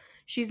sure.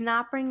 She's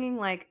not bringing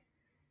like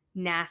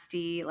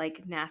nasty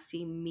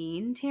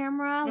mean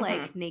Tamra,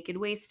 like naked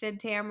wasted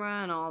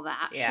Tamra and all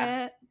that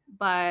shit.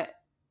 But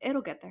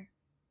it'll get there.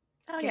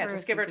 Oh yeah,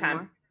 just give her time.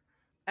 More.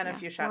 And a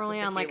few shots of tequila. We're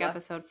only on like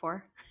episode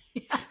 4.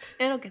 Yeah,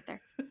 it'll get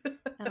there.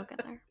 It'll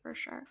get there for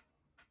sure.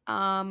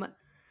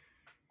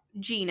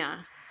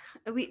 Gina,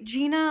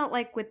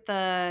 like with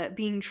the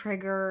being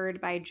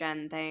triggered by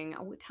Jen thing.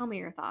 Tell me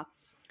your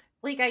thoughts.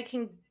 Like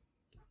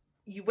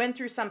you went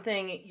through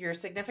something, your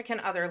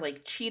significant other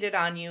like cheated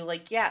on you.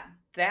 Like, yeah,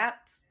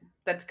 that's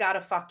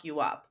gotta fuck you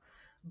up.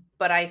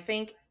 But I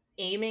think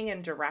aiming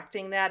and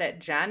directing that at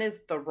Jen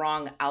is the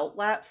wrong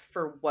outlet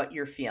for what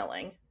you're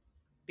feeling.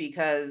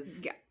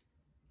 Because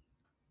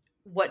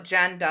what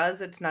Jen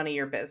does, it's none of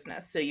your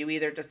business. So you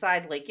either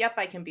decide like, yep,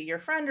 I can be your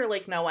friend, or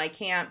like, no, I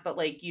can't. But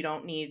like, you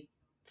don't need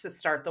to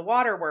start the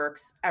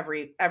waterworks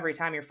every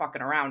time you're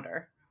fucking around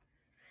her.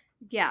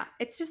 Yeah,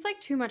 it's just like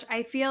too much.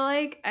 I feel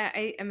like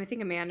I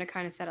think Amanda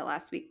kind of said it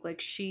last week. Like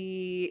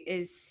she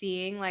is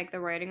seeing like the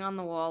writing on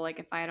the wall. Like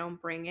if I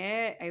don't bring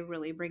it, I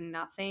really bring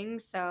nothing.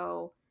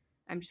 So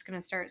I'm just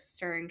gonna start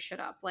stirring shit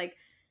up. Like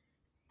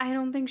I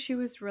don't think she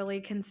was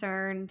really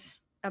concerned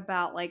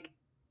about like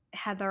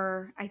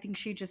Heather. I think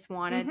she just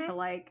wanted to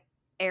like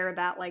air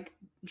that like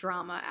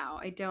drama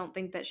out. I don't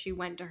think that she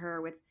went to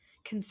her with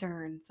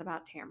concerns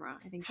about Tamara.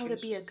 I think how to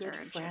be a good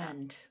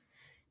friend.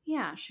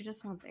 Yeah, she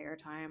just wants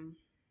airtime.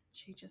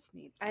 She just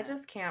needs I it.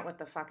 just can't with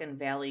the fucking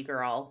Valley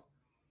girl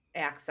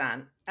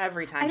accent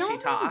every time she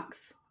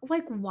talks.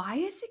 Like, why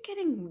is it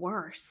getting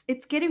worse?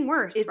 It's getting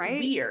worse, it's right?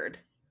 It's weird.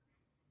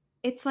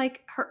 It's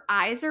like her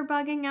eyes are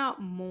bugging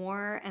out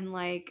more, and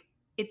like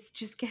it's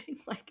just getting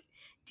like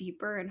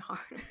deeper and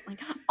harder. Like,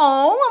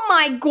 oh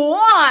my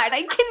god,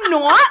 I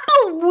cannot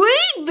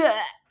believe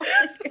that.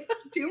 Like,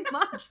 it's too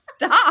much.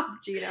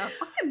 Stop, Gina.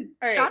 Fucking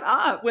shut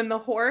up. When the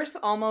horse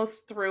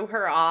almost threw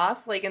her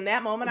off, like in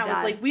that moment, I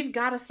was like, we've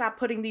got to stop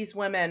putting these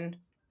women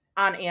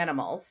on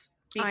animals.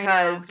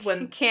 Because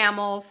when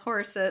camels,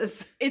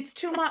 horses, it's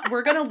too much.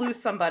 We're gonna lose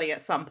somebody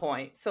at some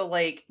point. So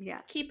like,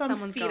 keep them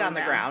feet on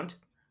the ground.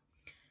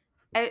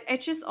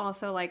 It's just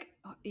also like,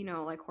 you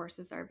know, like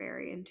horses are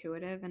very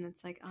intuitive, and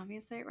it's like,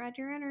 obviously it read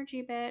your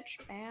energy,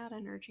 bitch. Bad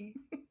energy.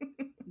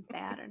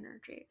 Bad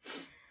energy.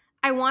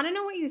 I want to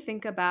know what you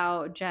think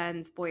about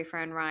Jen's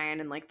boyfriend Ryan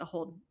and like the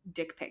whole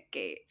dick pic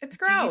gate. It's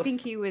gross. Do you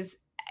think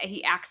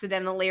he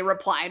accidentally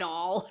replied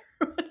all?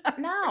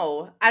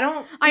 No, I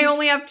don't. I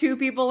only have 2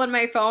 people in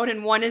my phone,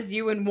 and one is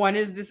you and one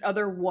is this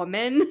other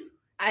woman.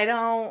 I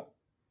don't.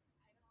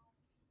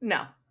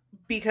 No,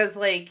 because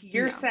like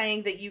you're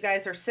saying that you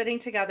guys are sitting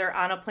together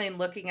on a plane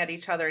looking at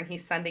each other and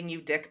he's sending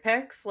you dick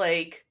pics.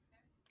 Like,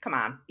 come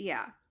on.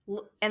 Yeah.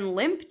 And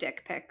limp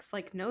dick pics.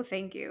 Like, no,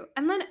 thank you.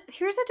 And then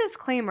here's a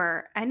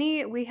disclaimer.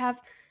 We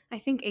have, I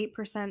think,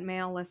 8%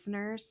 male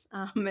listeners,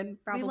 and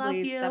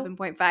probably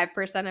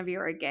 7.5% of you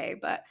are gay,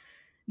 but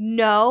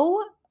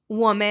no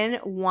woman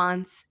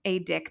wants a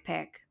dick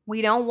pic.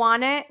 We don't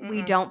want it. Mm-mm.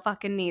 We don't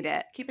fucking need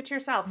it. Keep it to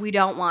yourself. We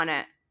don't want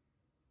it.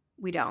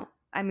 We don't.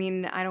 I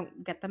mean, I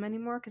don't get them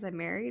anymore because I'm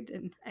married,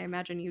 and I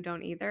imagine you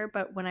don't either.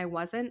 But when I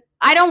wasn't,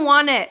 I don't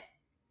want it.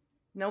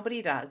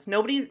 Nobody does.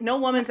 No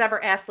woman's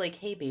ever asked like,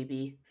 hey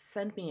baby,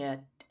 send me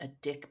a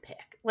dick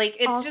pic. Like,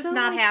 it's also, just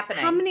not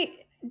happening.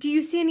 Do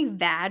you see any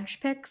vag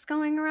pics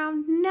going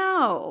around?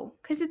 No,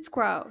 because it's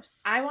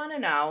gross. I want to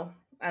know,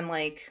 and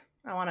like,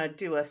 I want to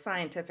do a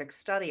scientific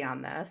study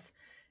on this,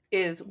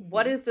 is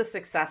what is the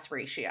success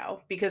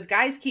ratio? Because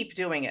guys keep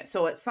doing it.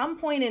 So at some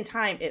point in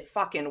time, it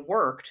fucking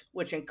worked,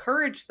 which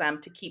encouraged them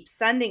to keep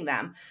sending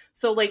them.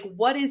 So like,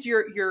 what is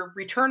your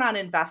return on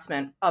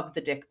investment of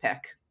the dick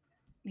pic?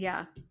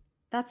 Yeah.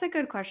 That's a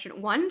good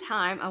question. One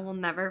time, I will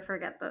never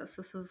forget this.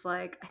 This was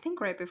like, I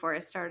think right before I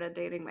started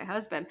dating my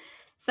husband,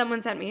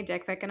 someone sent me a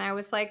dick pic and I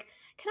was like,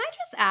 can I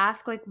just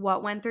ask like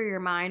what went through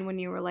your mind when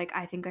you were like,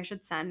 I think I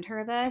should send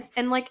her this?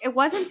 And like, it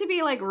wasn't to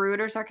be like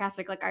rude or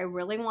sarcastic. Like, I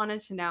really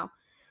wanted to know.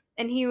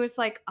 And he was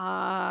like,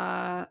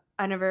 I've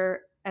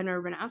never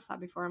been asked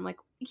that before. I'm like,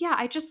 yeah,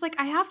 I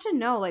have to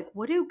know, like,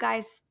 what do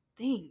guys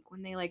think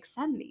when they like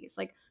send these?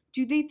 Like,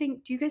 do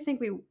you guys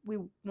think we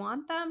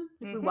want them?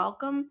 Like,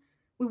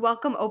 we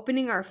welcome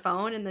opening our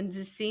phone and then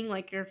just seeing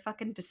like your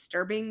fucking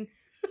disturbing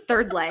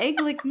third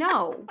leg? Like,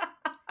 no.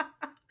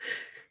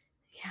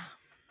 Yeah.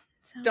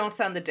 So. Don't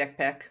send the dick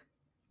pic.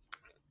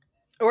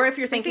 Or if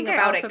you're thinking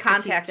about it,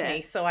 contact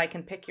me so I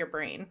can pick your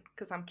brain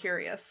because I'm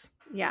curious.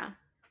 Yeah.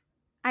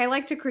 I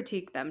like to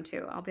critique them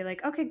too. I'll be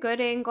like, okay,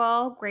 good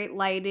angle, great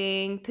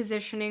lighting,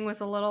 positioning was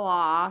a little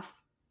off.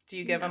 Do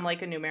you give them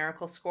like a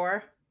numerical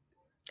score?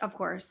 Of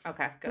course.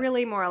 Okay, good.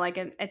 Really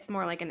it's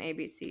more like an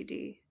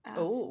ABCD.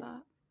 Oh.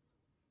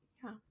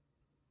 Yeah.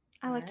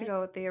 I like to go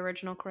with the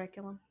original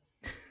curriculum.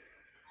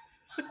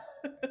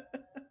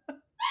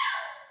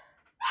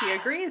 He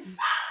agrees.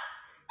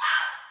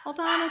 Hold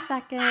on a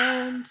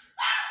second.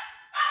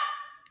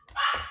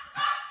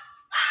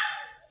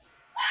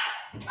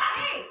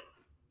 Hey!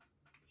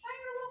 Shut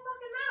your little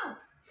fucking mouth.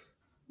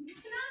 You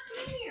cannot come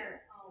in here.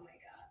 Oh my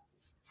god.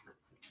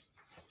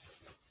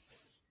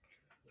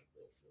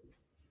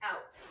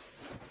 Out.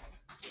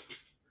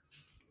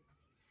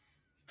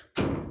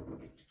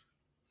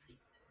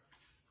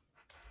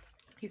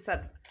 He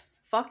said,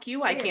 fuck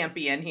you, I can't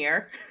be in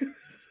here.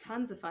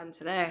 Tons of fun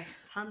today.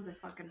 Tons of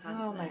fucking fun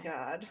today. Oh my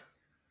god.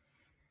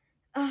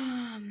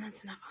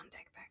 That's enough on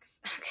dick pics.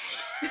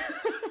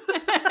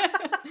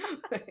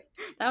 Okay.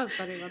 That was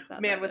funny. What's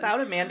that? Man, without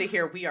Amanda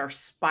here, we are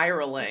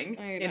spiraling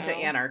into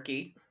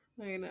anarchy.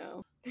 I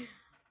know.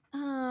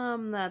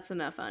 That's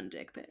enough on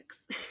dick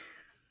pics.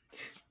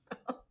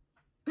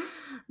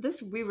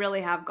 We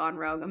really have gone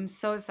rogue. I'm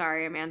so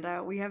sorry,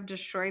 Amanda. We have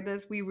destroyed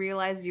this. We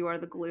realize you are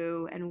the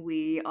glue, and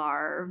we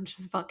are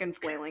just fucking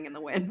flailing in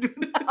the wind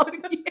without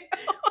you.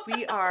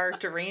 We are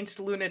deranged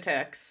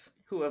lunatics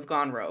who have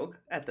gone rogue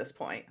at this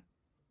point.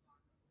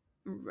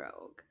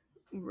 Rogue.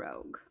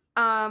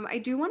 I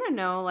do want to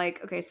know,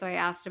 like, okay, so I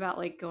asked about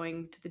like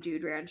going to the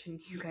Dude Ranch,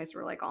 and you guys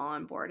were like all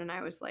on board, and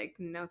I was like,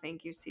 no,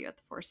 thank you. See you at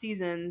the Four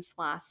Seasons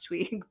last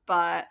week.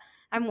 But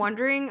I'm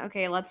wondering,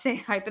 okay, let's say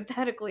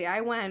hypothetically,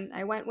 I went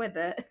with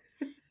it.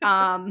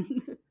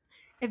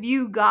 If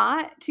you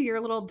got to your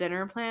little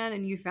dinner plan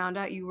and you found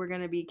out you were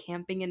going to be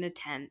camping in a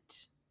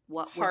tent,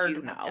 what would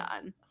you have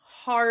done?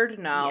 Hard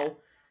no. Yeah.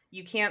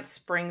 You can't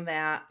spring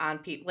that on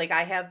people. Like,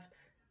 I have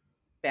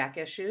back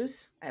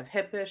issues. I have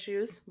hip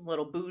issues. I'm a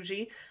little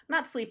bougie. I'm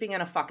not sleeping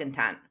in a fucking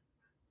tent.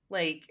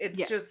 Like,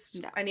 it's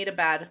just, I need a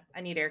bed.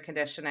 I need air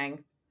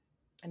conditioning.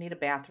 I need a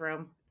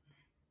bathroom.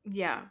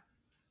 Yeah.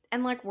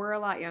 And, like, we're a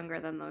lot younger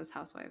than those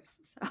housewives,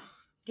 so.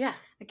 Yeah.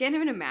 I can't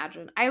even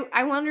imagine.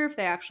 I wonder if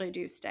they actually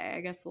do stay.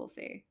 I guess we'll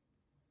see.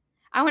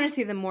 I want to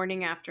see the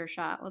morning after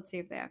shot. Let's see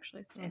if they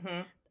actually stay.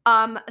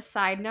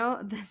 Side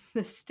note,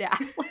 the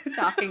staff like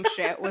talking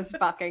shit was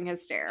fucking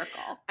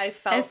hysterical. I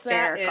felt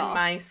that in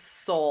my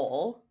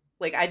soul.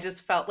 Like, I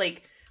just felt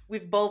like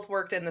we've both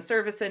worked in the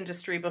service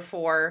industry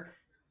before.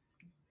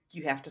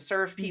 You have to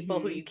serve people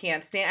who you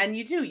can't stand. And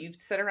you do. You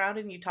sit around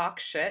and you talk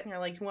shit and you're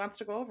like, who wants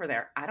to go over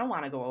there? I don't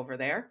want to go over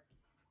there.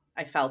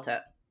 I felt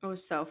it. It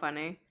was so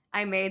funny.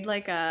 I made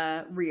like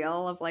a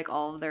reel of like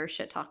all of their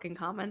shit talking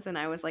comments and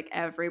I was like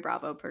every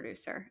Bravo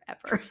producer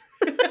ever.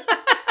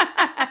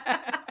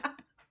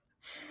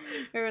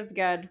 It was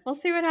good. We'll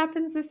see what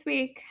happens this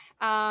week.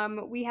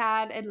 We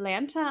had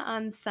Atlanta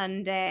on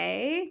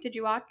Sunday. Did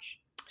you watch?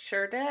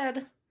 Sure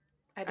did.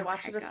 I had to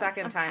watch it a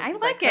second time. I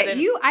like it.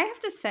 I have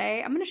to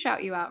say, I'm going to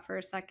shout you out for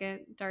a second,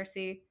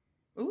 Darcy.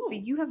 Ooh.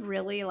 But you have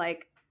really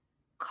like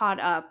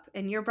caught up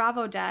and your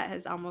Bravo debt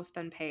has almost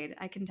been paid.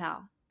 I can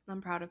tell. I'm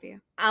proud of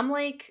you. I'm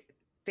like,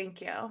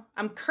 thank you.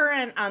 I'm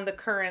current on the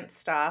current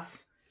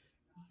stuff,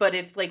 but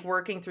it's like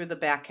working through the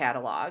back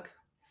catalog.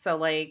 So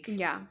like,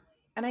 yeah.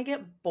 And I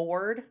get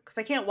bored because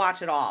I can't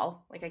watch it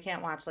all. Like I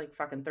can't watch like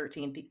fucking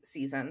 13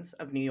 seasons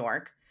of New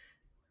York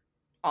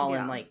all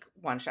in like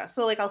one shot.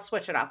 So like I'll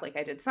switch it up. Like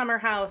I did Summer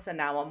House and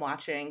now I'm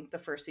watching the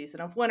first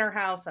season of Winter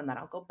House and then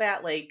I'll go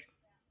back. Like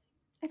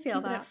I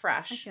feel that. It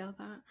fresh. I feel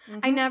that.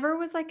 I never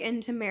was like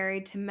into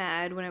Married to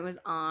Med when it was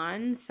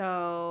on.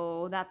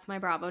 So that's my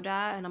Bravo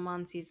debt and I'm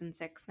on season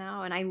 6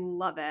 now and I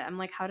love it. I'm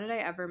like, how did I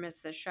ever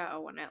miss this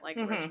show when it like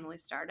originally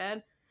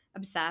started?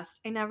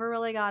 Obsessed. I never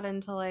really got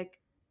into like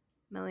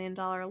 $1 Million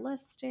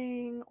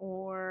Listing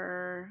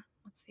or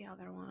what's the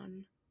other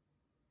one?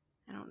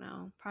 I don't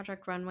know.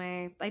 Project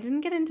Runway. I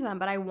didn't get into them,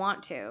 but I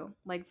want to.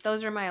 Like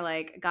those are my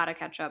like gotta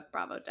catch up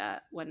Bravo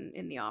debt when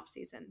in the off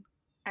season.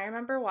 I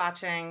remember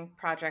watching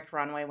Project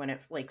Runway when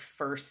it like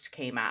first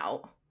came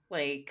out.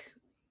 Like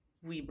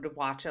we would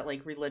watch it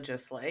like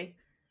religiously.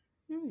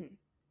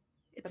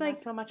 It's but like not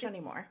so much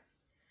anymore.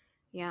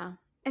 Yeah.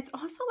 It's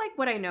also like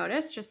what I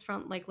noticed just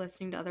from like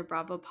listening to other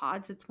Bravo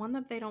pods. It's one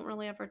that they don't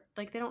really ever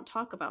like. They don't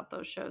talk about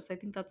those shows. I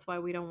think that's why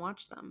we don't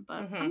watch them.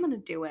 But I'm gonna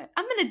do it.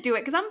 I'm gonna do it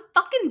because I'm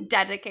fucking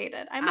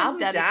dedicated. I'm a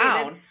dedicated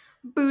down.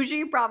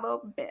 Boujee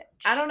Bravo bitch.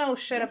 I don't know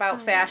shit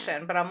about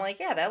fashion, but I'm like,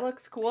 yeah, that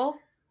looks cool.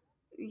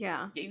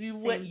 Yeah, you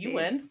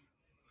win.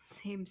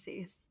 Same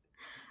seas.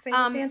 Same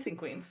with Dancing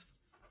Queens.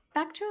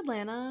 Back to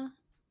Atlanta.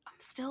 I'm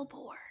still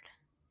bored.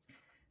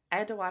 I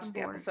had to watch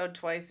the episode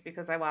twice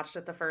because I watched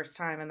it the first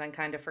time and then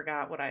kind of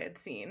forgot what I had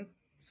seen.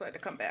 So I had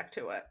to come back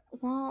to it.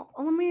 Well,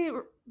 let me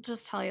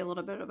just tell you a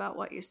little bit about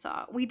what you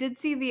saw. We did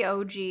see the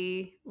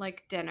OG,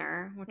 like,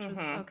 dinner, which was,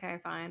 okay,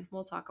 fine.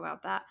 We'll talk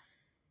about that.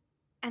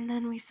 And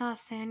then we saw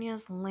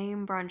Sanya's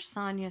lame brunch.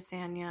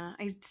 Sanya.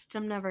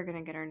 I'm never going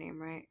to get her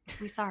name right.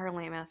 We saw her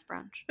lame-ass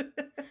brunch.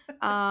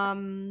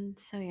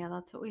 So, yeah,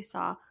 that's what we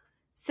saw.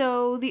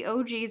 So, the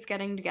OG's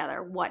getting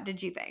together. What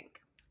did you think?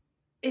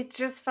 It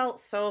just felt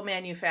so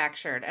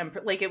manufactured. And,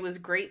 like, it was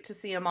great to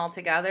see them all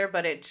together,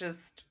 but it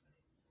just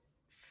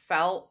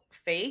felt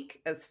fake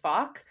as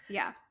fuck.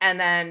 Yeah. And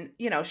then,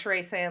 you know,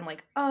 Sheree saying,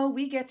 like, oh,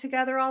 we get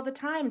together all the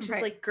time. And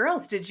she's like,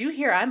 girls, did you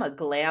hear I'm a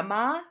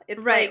glamma?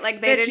 It's like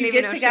they didn't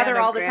even get know together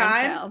all the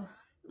time. Child.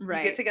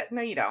 Right. You get together.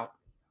 No, you don't.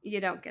 You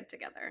don't get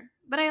together.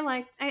 But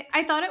I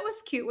thought it was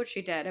cute what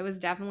she did. It was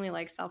definitely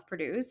like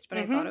self-produced, but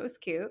I thought it was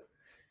cute.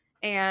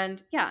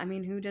 And yeah, I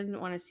mean, who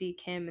doesn't want to see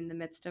Kim in the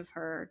midst of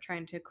her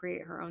trying to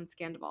create her own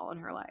scandal in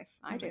her life?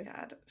 I do. Oh my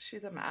God,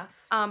 she's a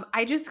mess. I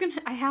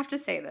have to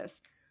say this.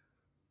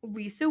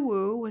 Lisa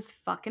Wu was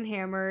fucking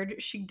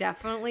hammered. She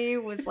definitely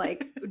was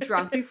like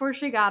drunk before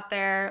she got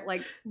there.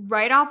 Like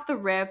right off the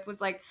rip was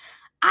like,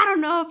 I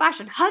don't know if I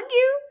should hug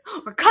you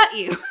or cut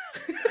you.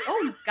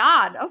 Oh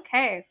God,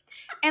 okay.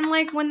 And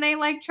like when they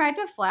like tried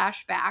to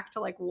flash back to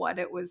like what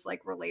it was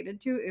like related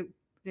to, it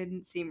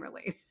didn't seem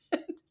related.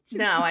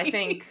 No, I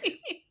think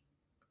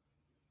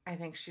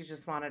she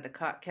just wanted to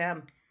cut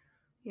Kim.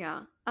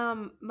 Yeah.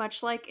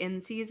 Much like in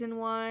season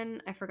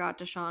 1, I forgot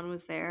Deshawn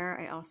was there.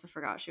 I also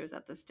forgot she was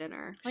at this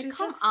dinner. Like, she's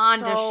come on,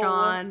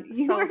 Deshawn.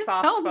 You are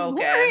so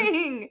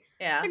boring.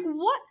 Yeah. Like,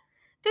 what?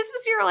 This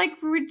was your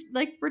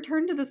like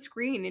return to the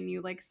screen, and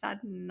you like said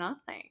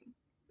nothing.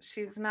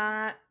 She's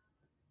not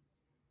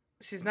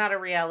a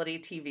reality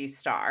TV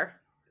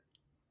star.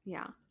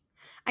 Yeah.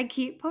 I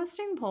keep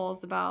posting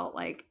polls about,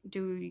 like,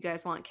 do you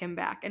guys want Kim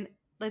back? And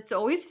it's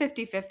always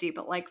 50-50,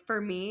 but, like, for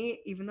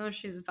me, even though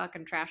she's a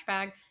fucking trash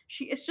bag,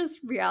 she is just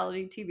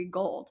reality TV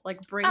gold.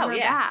 Like, bring her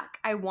back.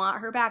 I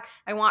want her back.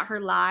 I want her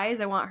lies.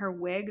 I want her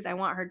wigs. I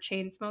want her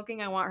chain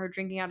smoking. I want her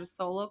drinking out of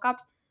Solo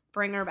cups.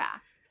 Bring her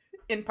back.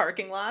 In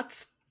parking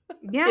lots?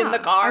 Yeah. In the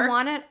car? I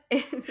want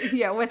it.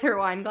 Yeah, with her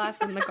wine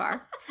glass in the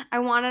car. I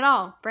want it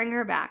all. Bring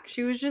her back.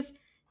 She was just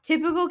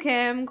Typical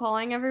Kim,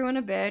 calling everyone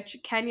a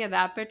bitch. Kenya,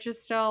 that bitch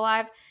is still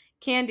alive.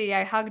 Candy,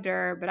 I hugged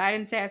her, but I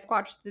didn't say I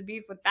squashed the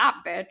beef with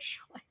that bitch.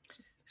 Like,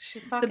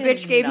 she's fucking the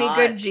bitch gave nuts.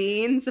 me good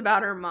genes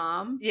about her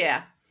mom.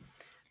 Yeah.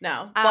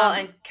 No. Well,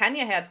 and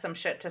Kenya had some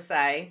shit to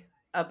say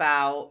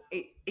about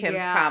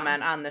Kim's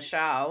comment on the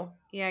show.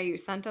 Yeah, you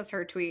sent us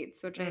her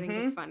tweets, which I think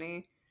is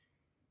funny.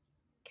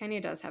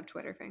 Kenya does have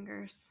Twitter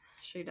fingers.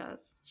 She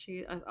does. She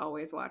is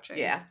always watching.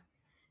 Yeah.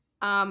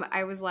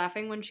 I was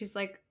laughing when she's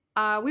like,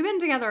 we've been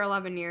together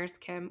 11 years,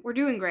 Kim. We're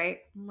doing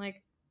great. I'm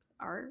like,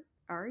 are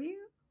you?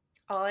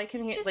 All I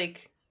can hear,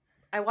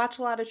 I watch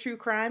a lot of true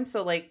crime,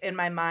 so, in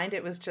my mind,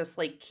 it was just,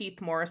 Keith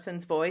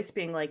Morrison's voice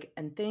being like,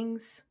 and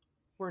things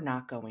were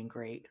not going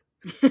great.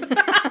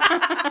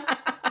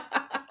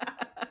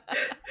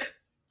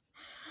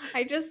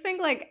 I just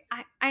think,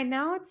 I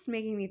now it's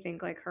making me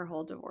think, her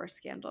whole divorce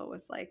scandal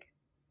was,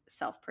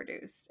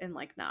 self-produced and,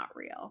 not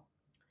real.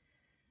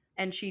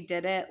 And she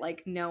did it,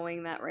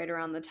 knowing that right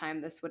around the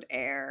time this would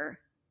air,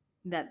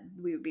 that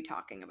we would be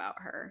talking about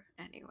her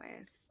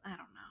anyways. I don't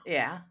know.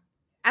 Yeah.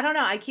 I don't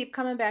know. I keep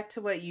coming back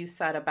to what you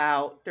said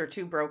about they're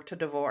too broke to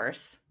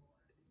divorce.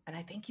 And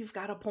I think you've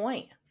got a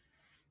point.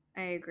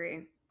 I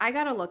agree. I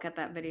got to look at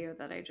that video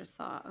that I just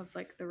saw of,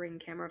 the Ring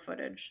camera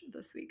footage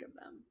this week of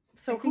them.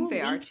 So I think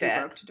they are too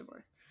broke to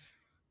divorce.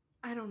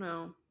 I don't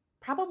know.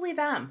 Probably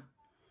them.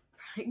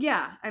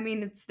 Yeah. I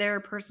mean, it's their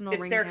personal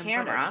Ring their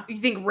camera. Footage.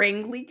 You think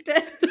Ring leaked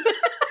it?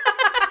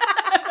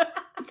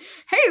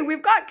 Hey,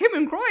 we've got Kim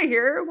and Croy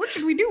here. What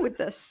should we do with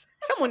this?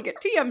 Someone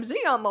get TMZ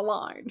on the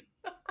line.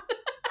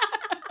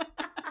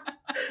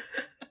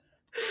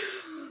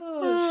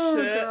 Oh,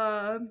 shit.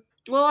 God.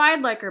 Well,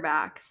 I'd like her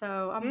back,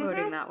 so I'm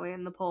voting that way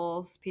in the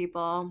polls,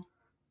 people,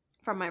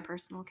 from my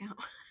personal account.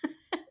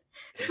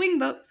 Swing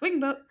vote.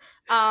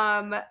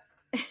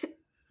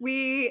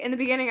 We, in the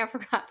beginning, I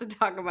forgot to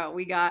talk about,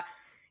 we got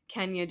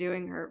Kenya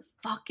doing her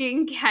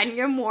fucking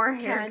Kenya Moore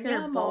hair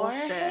care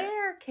bullshit.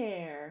 Hair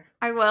care.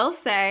 I will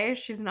say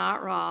she's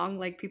not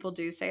wrong. People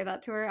do say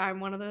that to her. I'm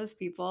one of those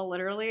people.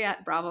 Literally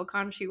at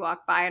BravoCon, she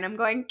walked by and I'm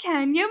going,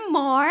 Kenya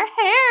Moore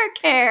hair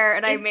care,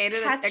 and I made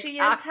it a TikTok. It's catchy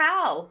as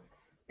hell.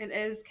 It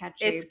is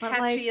catchy. It's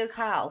catchy as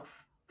hell.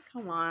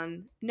 Come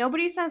on.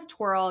 Nobody says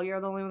twirl.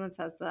 You're the only one that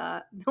says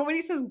that.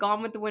 Nobody says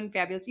Gone with the Wind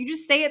fabulous. You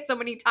just say it so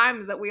many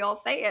times that we all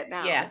say it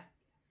now. Yeah.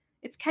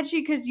 It's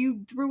catchy because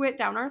you threw it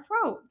down our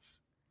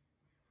throats.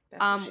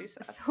 That's what she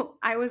said. So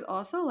I was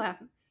also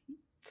laughing.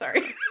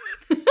 Sorry.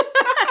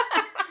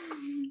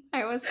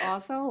 I was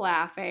also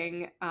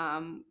laughing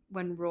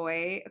when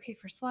Roy... Okay,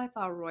 first of all, I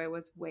thought Roy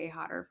was way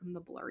hotter from the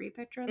blurry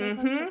picture they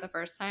posted the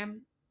first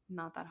time.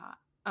 Not that hot.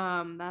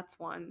 That's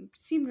one.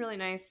 Seemed really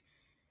nice.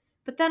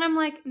 But then I'm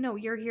like, no,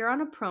 you're here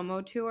on a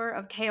promo tour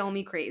of Kale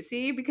Me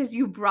Crazy because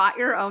you brought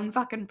your own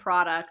fucking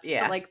product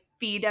to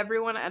feed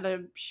everyone at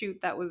a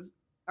shoot that was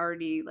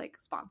already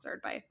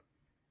sponsored by,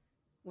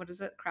 what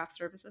is it? Craft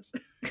Services.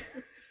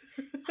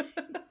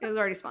 It was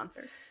already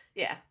sponsored.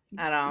 Yeah,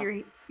 I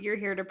don't. You're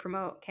here to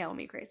promote Kale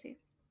Me Crazy.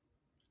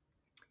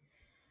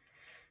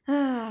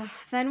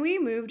 Then we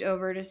moved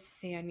over to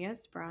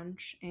Sanya's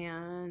brunch,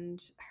 and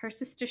her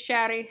sister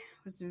Shari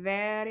was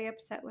very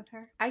upset with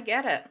her. I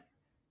get it.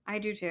 I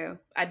do too.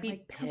 I'd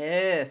be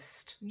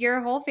pissed.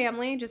 Your whole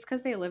family, just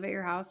because they live at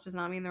your house, does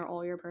not mean they're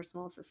all your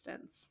personal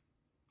assistants.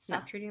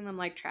 Stop treating them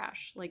like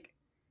trash.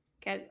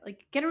 Get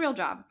a real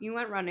job. You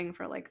went running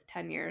for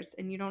 10 years,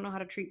 and you don't know how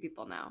to treat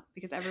people now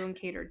because everyone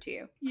catered to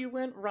you. You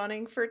went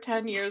running for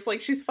 10 years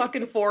like she's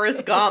fucking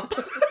Forrest Gump.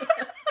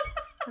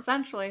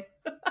 Essentially.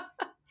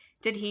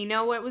 Did he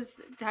know what it was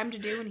time to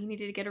do when he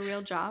needed to get a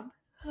real job?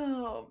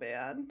 Oh,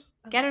 man.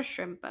 Get a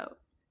shrimp boat.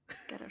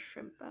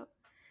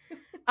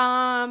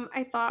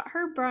 I thought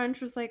her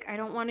brunch was I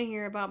don't want to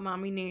hear about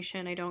Mommy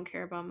Nation. I don't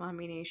care about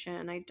Mommy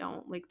Nation. I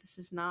don't, this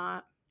is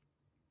not,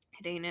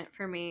 it ain't it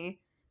for me.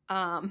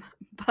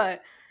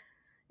 But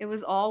it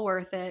was all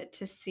worth it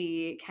to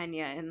see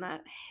Kenya in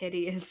that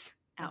hideous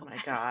outfit. Oh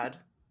my God.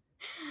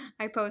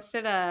 I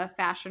posted a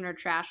fashion or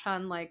trash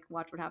hun,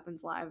 Watch What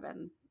Happens Live,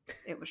 and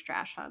it was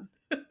trash hun.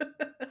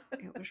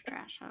 It was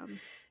trash hun.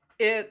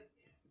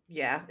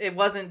 It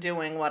wasn't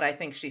doing what I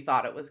think she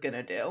thought it was going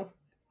to do.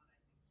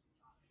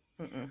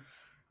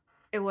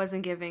 It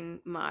wasn't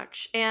giving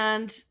much.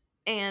 And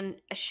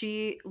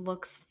she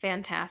looks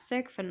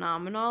fantastic,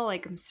 phenomenal.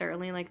 I'm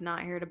certainly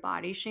not here to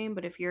body shame,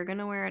 but if you're going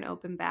to wear an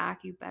open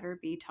back, you better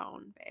be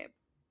toned, babe.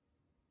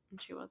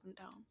 And she wasn't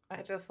toned.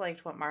 I just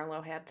liked what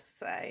Marlo had to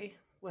say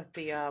with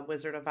the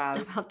Wizard of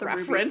Oz about the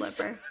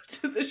reference ruby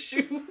to the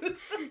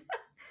shoes.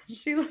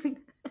 She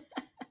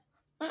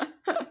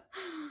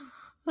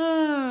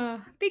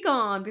be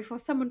gone before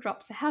someone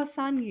drops a house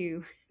on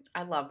you.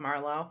 I love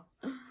Marlo.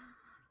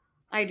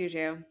 I do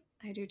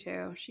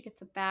too. She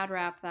gets a bad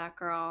rap, that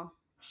girl.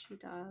 She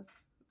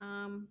does.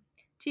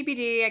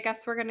 TBD, I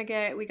guess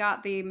we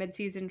got the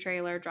mid-season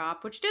trailer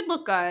drop, which did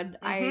look good.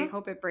 I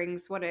hope it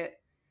brings what it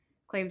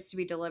claims to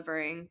be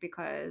delivering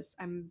because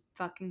I'm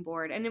fucking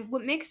bored. And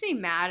what makes me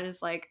mad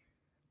is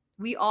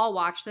we all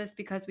watch this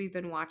because we've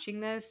been watching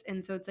this.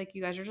 And so it's like,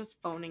 you guys are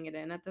just phoning it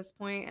in at this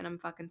point, and I'm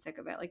fucking sick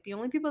of it. Like, the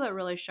only people that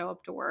really show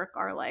up to work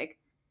are like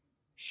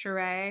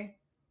Sheree.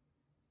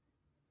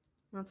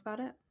 That's about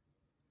it.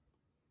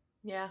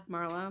 Yeah.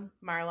 Marlo.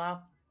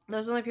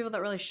 Those are the only people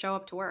that really show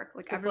up to work.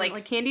 Like, everyone,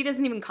 like Candy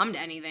doesn't even come to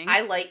anything.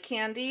 I like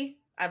Candy.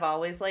 I've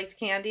always liked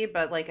Candy,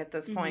 but like at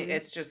this point,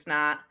 it's just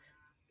not.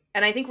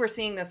 And I think we're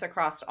seeing this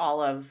across all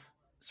of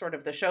sort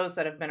of the shows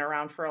that have been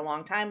around for a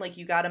long time. Like,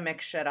 you got to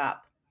mix shit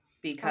up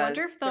because I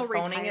wonder if they'll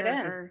phoning retire it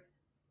in. her.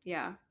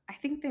 Yeah, I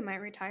think they might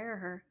retire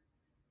her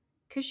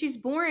because she's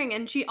boring,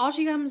 and all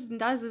she comes and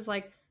does is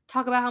like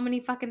talk about how many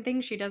fucking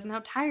things she does and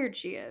how tired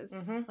she is.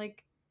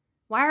 Like,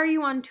 why are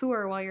you on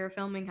tour while you're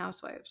filming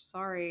Housewives?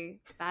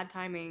 Sorry, bad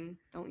timing.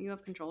 Don't you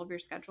have control of your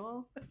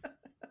schedule?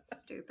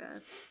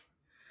 Stupid.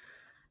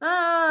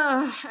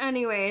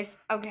 Anyways,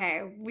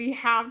 okay, we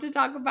have to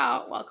talk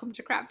about Welcome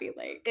to Crappie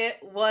Lake. It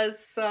was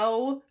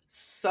so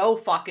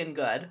fucking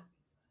good.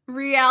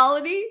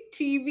 Reality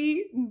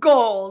TV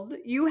gold.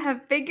 You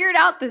have figured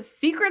out the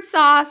secret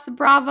sauce.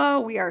 Bravo.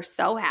 We are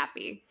so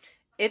happy.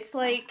 It's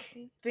like,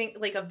 think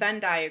like a Venn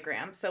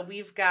diagram. So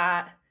we've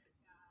got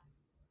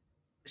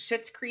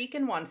Schitt's Creek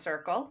in one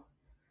circle.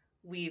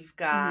 We've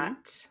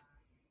got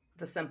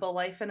The Simple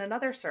Life in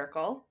another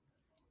circle.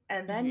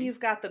 And then you've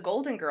got the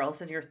Golden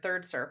Girls in your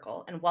third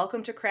circle. And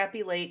Welcome to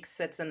Crappie Lake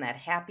sits in that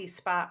happy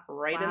spot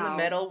right in the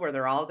middle where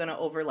they're all going to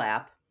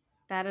overlap.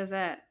 That is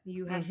it.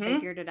 You have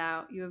figured it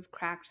out. You have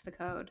cracked the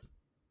code.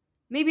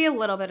 Maybe a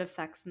little bit of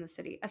Sex in the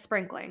City. A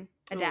sprinkling.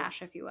 A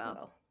dash, if you will.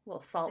 A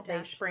little Salt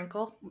Bay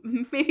sprinkle.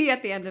 Maybe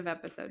at the end of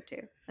episode 2.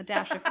 A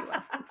dash, if you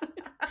will.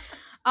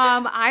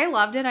 I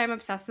loved it. I'm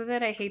obsessed with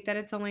it. I hate that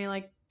it's only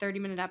like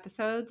 30-minute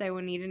episodes. I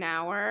would need an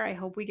hour. I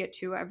hope we get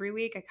 2 every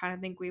week. I kind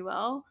of think we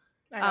will.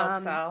 I hope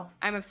so.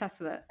 I'm obsessed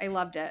with it. I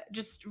loved it.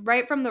 Just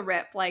right from the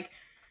rip. Like,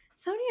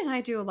 Sonja and I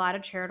do a lot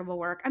of charitable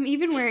work. I'm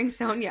even wearing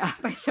Sonja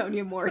by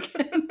Sonja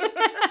Morgan.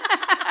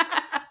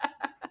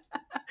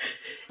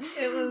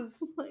 It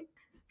was like,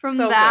 from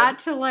so that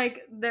good. To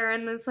like they're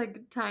in this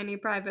like tiny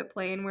private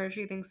plane where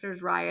she thinks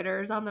there's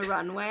rioters on the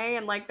runway,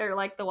 and like they're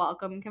like the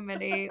welcome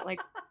committee. Like,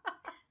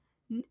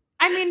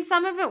 I mean,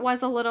 some of it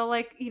was a little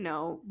like, you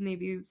know,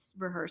 maybe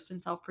rehearsed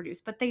and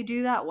self-produced, but they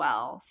do that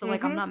well. So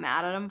like, I'm not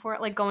mad at them for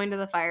it. Like, going to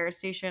the fire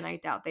station, I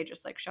doubt they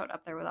just like showed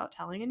up there without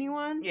telling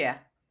anyone. Yeah.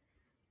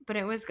 But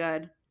it was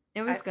good.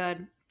 It was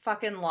good.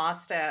 Fucking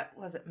lost at,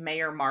 was it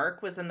Mayor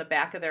Mark was in the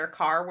back of their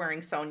car wearing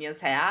Sonja's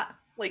hat?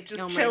 Like,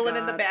 just chilling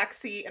in the back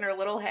seat in her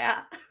little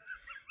hat.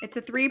 It's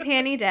a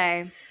 3-panty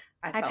day.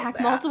 I pack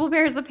multiple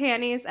pairs of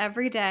panties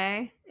every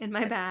day in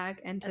my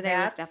bag, and today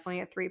was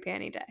definitely a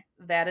 3-panty day.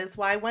 That is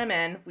why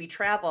women, we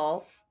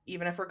travel,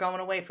 even if we're going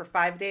away for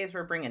 5 days,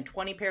 we're bringing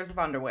 20 pairs of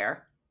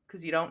underwear,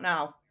 because you don't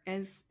know.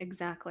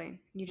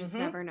 Exactly. You just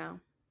never know.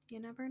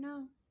 You never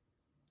know.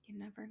 You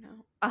never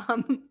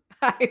know.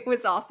 I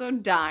was also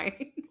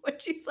dying when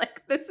she's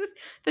like, this is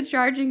the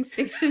charging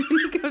station,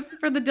 and he goes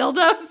for the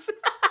dildos.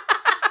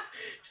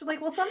 She's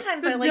like, well,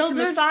 sometimes I like to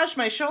massage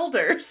my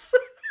shoulders.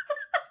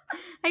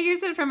 I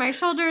use it for my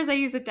shoulders. I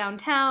use it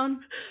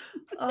downtown.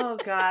 Oh,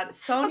 God.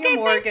 Sonja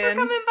Morgan thanks for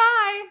coming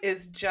by.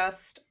 Is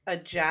just a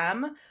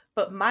gem.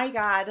 But my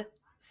God,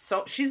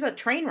 so she's a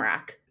train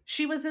wreck.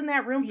 She was in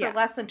that room for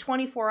less than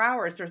 24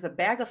 hours. There's a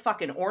bag of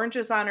fucking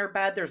oranges on her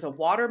bed. There's a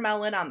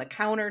watermelon on the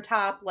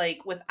countertop.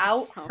 Like,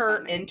 without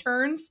her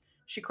interns,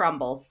 she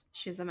crumbles.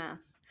 She's a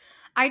mess.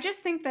 I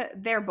just think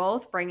that they're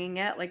both bringing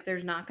it. Like,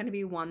 there's not going to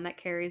be one that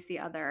carries the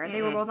other.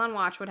 They were both on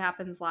Watch What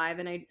Happens Live,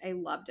 and I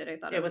loved it. I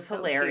thought it was so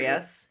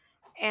hilarious. Cute.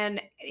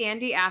 And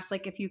Andy asked,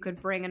 like, if you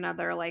could bring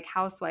another, like,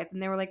 housewife.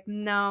 And they were like,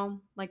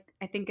 no. Like,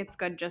 I think it's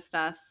good just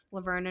us.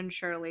 Laverne and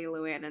Shirley,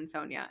 Luann and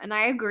Sonja. And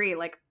I agree.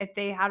 Like, if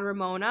they had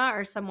Ramona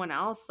or someone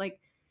else, like,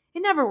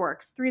 it never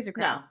works. Three's a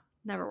crowd.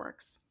 No. Never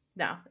works.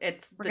 No.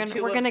 It's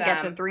We're gonna get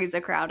to Three's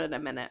a crowd in a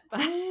minute.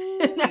 But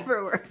it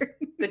never works.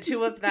 The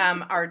two of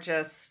them are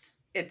just,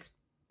 it's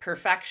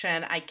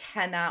perfection. I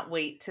cannot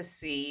wait to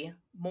see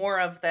more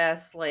of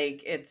this.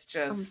 Like, it's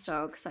just, I'm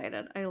so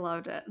excited. I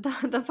loved it.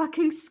 The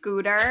fucking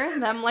scooter,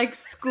 them like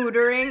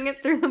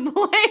scootering through the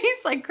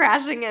place, like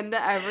crashing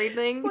into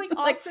everything. It's like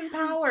Austin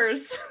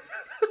Powers.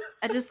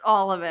 Just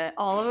all of it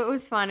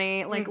was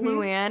funny. Like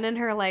Luann in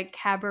her like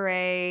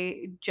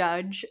cabaret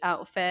judge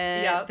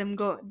outfit.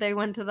 They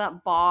went to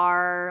that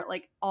bar,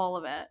 like all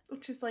of it.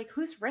 Which is like,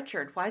 who's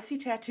Richard? Why is he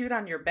tattooed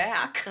on your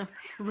back?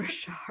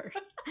 Richard.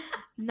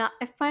 Not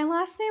if my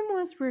last name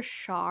was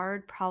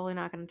Richard, probably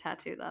not going to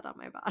tattoo that on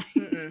my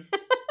body.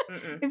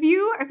 If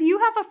you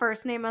have a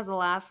first name as a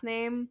last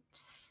name,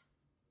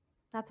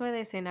 that's why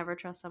they say never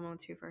trust someone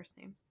with 2 first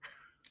names.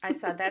 I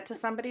said that to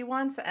somebody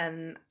once,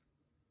 and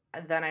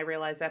then I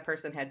realized that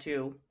person had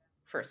 2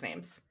 first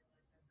names.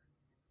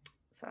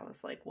 So I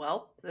was like,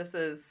 well, this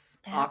is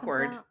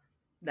awkward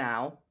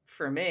now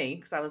for me,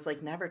 because I was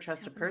like, never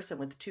trust a person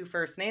with 2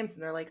 first names.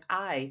 And they're like,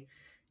 I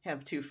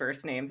have 2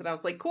 first names. And I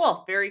was like,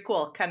 cool, very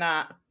cool.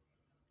 Cannot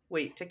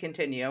wait to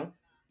continue.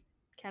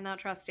 Cannot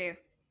trust you.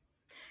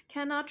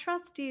 Cannot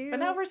trust you.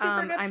 But now we're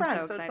super good friends,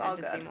 I'm so excited it's all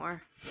to good. see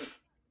more.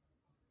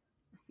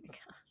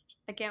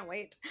 I can't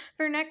wait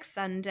for next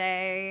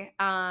Sunday.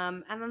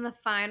 And then the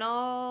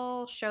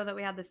final show that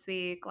we had this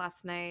week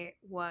last night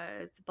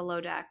was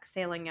Below Deck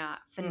Sailing Yacht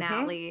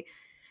finale.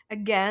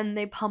 Again,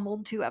 they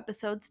pummeled 2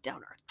 episodes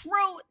down our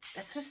throats.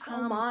 That's just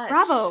so much.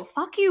 Bravo.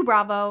 Fuck you,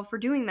 Bravo, for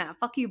doing that.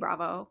 Fuck you,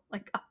 Bravo.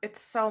 Like,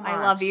 it's so much. I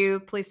love you.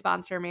 Please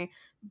sponsor me.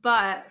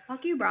 But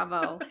fuck you,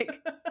 Bravo.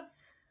 Like,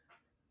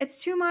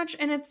 it's too much,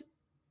 and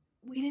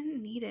we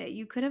didn't need it.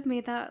 You could have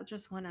made that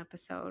just 1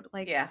 episode.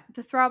 Like,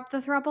 the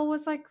throuple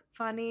was like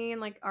funny and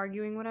like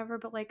arguing whatever,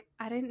 but like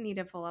I didn't need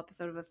a full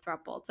episode of a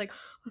throuple. It's like,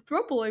 a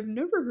throuple, I've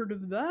never heard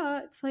of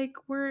that. It's like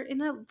we're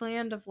in a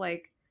land of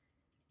like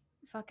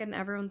fucking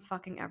everyone's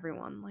fucking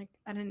everyone. Like,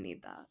 I didn't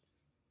need that.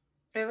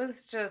 It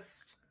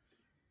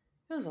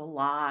was a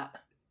lot.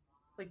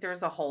 Like, there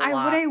was a whole lot.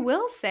 What I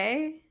will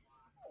say,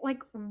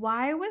 like,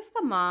 why was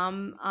the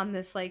mom on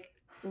this like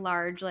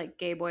large like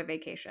gay boy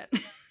vacation?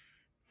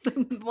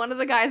 One of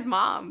the guy's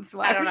moms.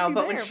 Why I don't know,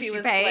 but there? when she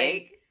was paying?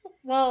 like,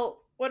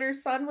 well, when her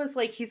son was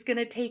like, he's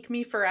gonna take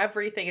me for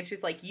everything, and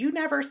she's like, you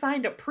never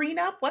signed a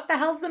prenup? What the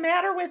hell's the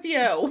matter with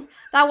you?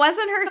 That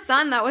wasn't her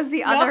son. That was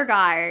the other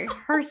guy.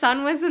 Her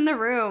son was in the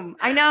room.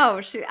 I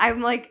know.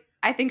 I'm like,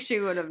 I think she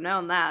would have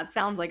known that. It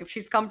sounds like if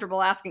she's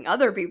comfortable asking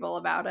other people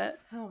about it.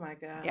 Oh my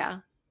God. Yeah.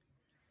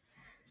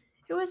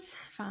 It was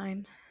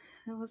fine.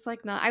 It was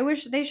like not. I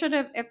wish they should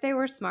have, if they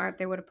were smart,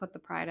 they would have put the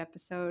Pride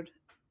episode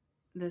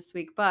this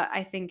week. But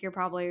I think you're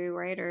probably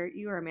right, or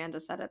you or Amanda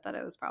said it, that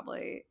it was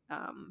probably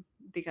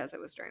because it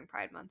was during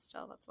Pride Month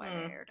still. That's why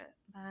they aired it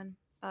then.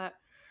 But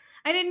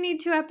I didn't need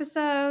 2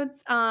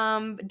 episodes.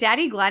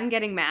 Daddy Glenn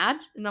getting mad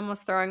and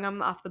almost throwing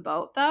him off the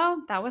boat,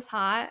 though. That was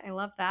hot. I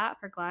love that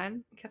for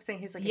Glenn. He kept saying,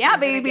 he's like, yeah,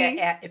 baby.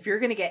 If you're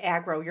going to get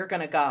aggro, you're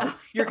going to go.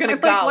 You're going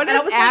to go. What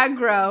is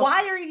aggro? Like,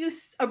 why are you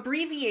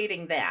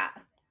abbreviating that?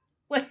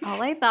 Like,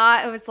 all I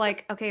thought, it was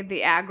like, okay,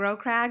 the aggro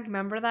crag.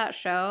 Remember that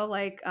show?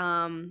 Like,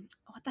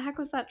 what the heck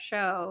was that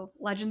show?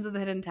 Legends of the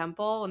Hidden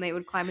Temple, when they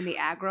would climb in the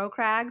aggro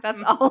crag.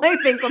 That's all I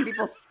think when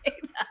people say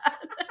that.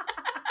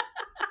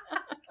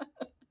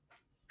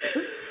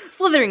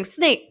 Slithering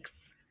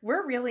snakes.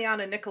 We're really on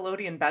a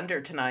Nickelodeon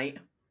bender tonight.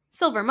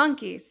 Silver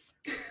monkeys.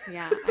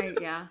 Yeah.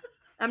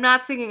 I'm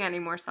not singing any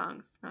more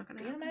songs. Not gonna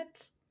Damn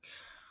it.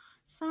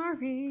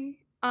 Sorry.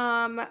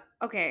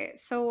 Okay,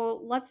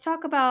 so let's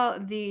talk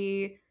about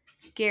the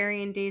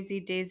Gary and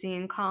Daisy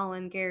and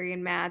Colin, Gary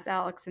and Mads,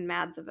 Alex and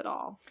Mads of it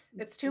all.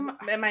 It's too much.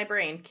 My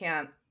brain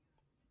can't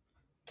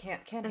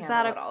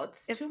handle it all.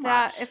 It's too much.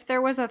 Much. If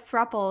there was a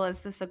throuple,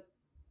 is this a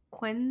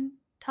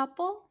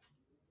quintuple?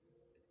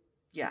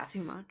 Yes.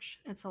 It's too much.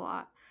 It's a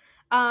lot.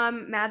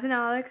 Mads and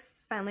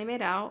Alex finally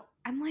made out.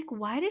 I'm like,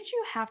 why did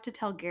you have to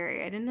tell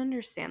Gary? I didn't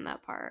understand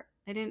that part.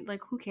 I didn't,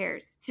 like, who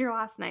cares? It's your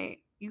last night.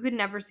 You could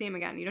never see him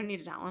again. You don't need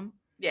to tell him.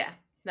 Yeah.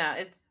 No,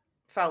 it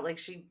felt like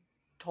she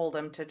told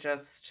him to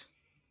just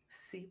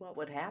see what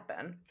would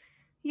happen.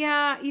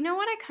 Yeah, you know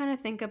what I kind of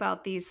think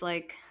about these,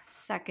 like,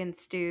 second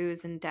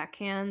stews and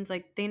deckhands?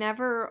 Like, they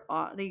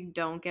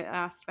don't get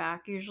asked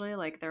back usually.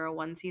 Like, they're a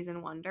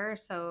 1-season wonder,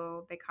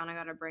 so they kind of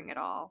got to bring it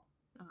all.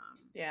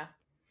 Yeah.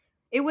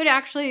 It would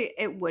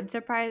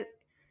surprise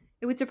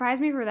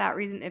me for that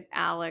reason if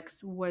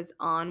Alex was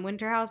on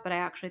Winter House, but I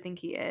actually think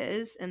he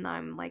is, and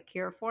I'm, like,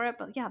 here for it.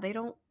 But, yeah, they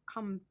don't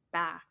come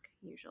back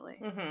usually.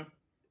 Mm-hmm.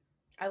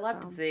 I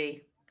loved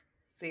Z.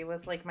 Z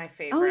was, like, my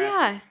favorite. Oh,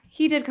 yeah.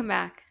 He did come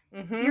back.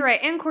 Mm-hmm. You're right.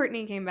 And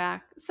Courtney came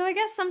back. So I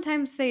guess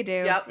sometimes they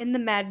do. Yep. In the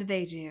Med,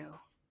 they do.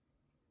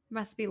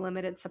 Must be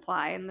limited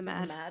supply in the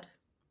Med. I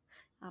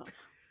don't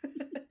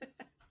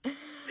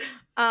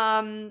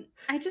know.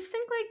 I just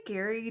think, like,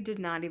 Gary did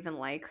not even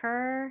like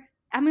her.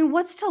 I mean,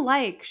 what's to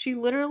like? She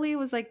literally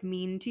was, like,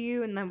 mean to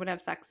you and then would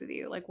have sex with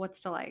you. Like,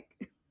 what's to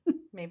like?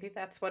 Maybe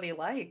that's what he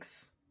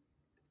likes.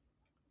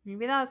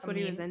 Maybe that's what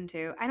he was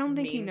into. I don't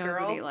think he knows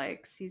girl. what he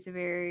likes. He's a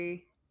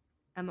very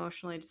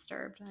emotionally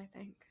disturbed, I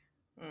think.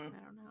 I don't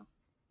know.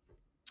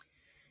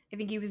 I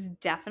think he was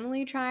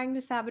definitely trying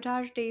to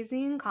sabotage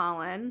Daisy and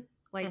Colin.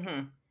 Like,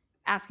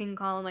 asking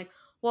Colin, like,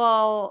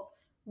 well,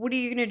 what are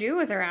you going to do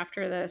with her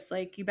after this?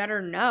 Like, you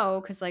better know,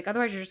 because, like,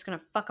 otherwise you're just going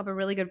to fuck up a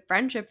really good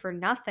friendship for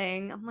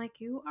nothing. I'm like,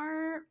 you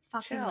are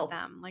fucking with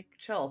them. Like,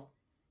 chill.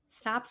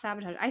 Stop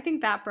sabotage. I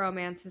think that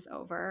bromance is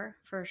over,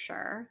 for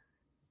sure.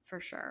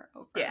 For sure,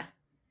 over. Yeah.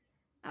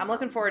 I'm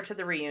looking forward to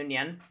the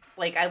reunion.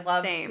 Like, I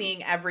love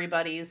seeing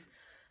everybody's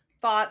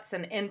thoughts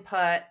and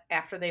input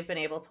after they've been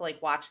able to,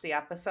 like, watch the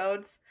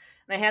episodes.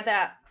 And I had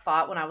that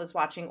thought when I was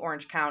watching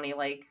Orange County,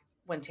 like,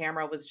 when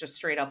Tamara was just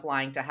straight up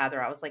lying to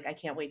Heather. I was like, I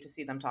can't wait to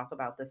see them talk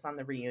about this on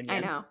the reunion. I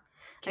know.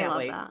 Can't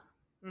wait. That.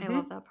 I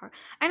love that part.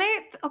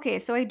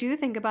 And so I do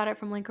think about it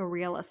from, like, a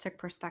realistic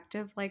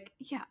perspective. Like,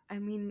 yeah, I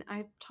mean,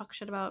 I talk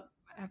shit about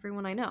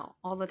everyone I know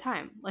all the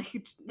time. Like,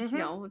 you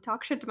know,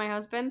 talk shit to my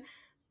husband.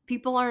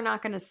 People are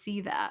not going to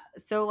see that.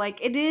 So,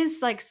 like, it is,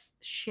 like,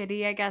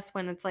 shitty, I guess,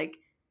 when it's, like,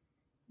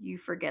 you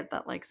forget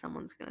that, like,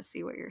 someone's going to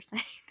see what you're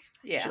saying.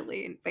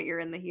 Actually, but you're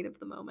in the heat of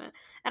the moment.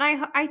 And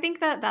I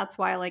think that that's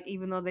why, like,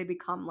 even though they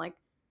become, like,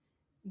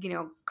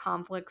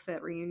 conflicts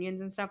at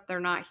reunions and stuff, they're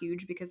not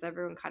huge because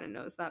everyone kind of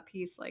knows that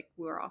piece. Like,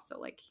 we're also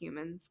like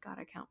humans,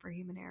 gotta account for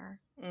human error.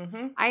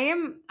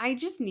 Mm-hmm. I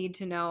just need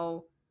to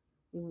know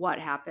what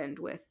happened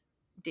with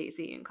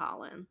Daisy and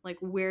Colin. Like,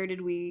 where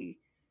did we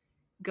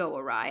go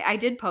awry? I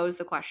did pose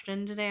the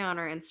question today on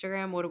our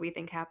Instagram, what do we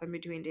think happened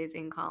between Daisy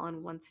and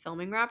Colin once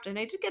filming wrapped? And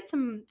I did get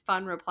some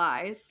fun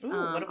replies. Ooh,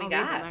 what do we I'll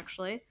got? read them,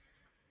 actually.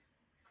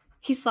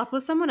 He slept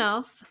with someone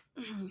else.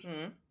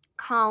 Mm-hmm.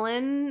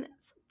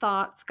 Colin's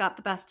thoughts got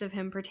the best of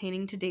him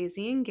pertaining to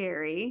Daisy and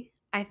Gary.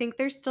 I think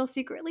they're still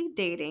secretly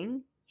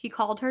dating. He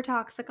called her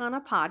toxic on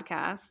a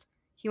podcast.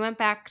 He went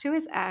back to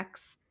his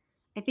ex.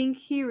 I think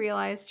he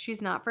realized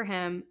she's not for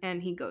him,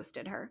 and he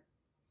ghosted her.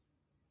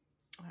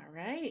 All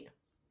right.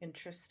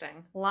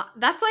 Interesting.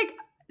 That's like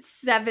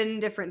 7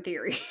 different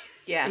theories.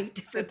 Yeah. 8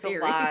 different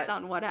theories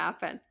on what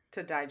happened.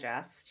 To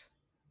digest.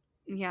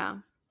 Yeah.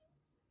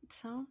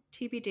 So,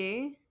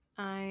 TBD.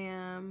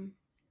 I'm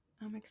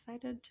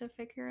excited to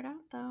figure it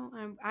out, though.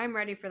 I'm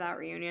ready for that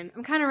reunion.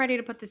 I'm kind of ready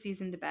to put the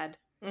season to bed.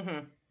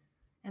 Mm-hmm.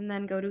 And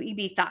then go to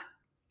Ibiza.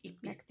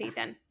 Next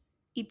season.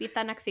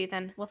 Ibiza next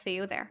season. We'll see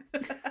you there.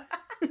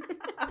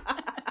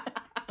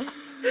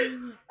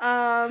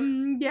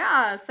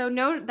 Yeah, so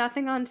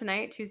nothing on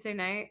tonight, Tuesday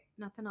night,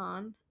 nothing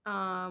on.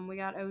 We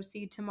got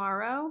OC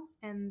tomorrow,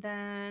 and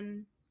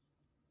then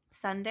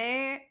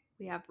Sunday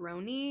we have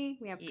Roni,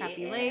 we have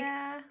Crappie Lake,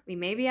 we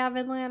maybe have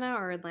Atlanta,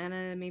 or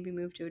Atlanta maybe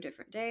move to a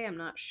different day, I'm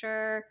not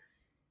sure.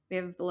 We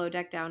have Below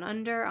Deck Down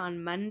Under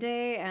on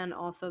Monday, and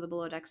also the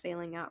Below Deck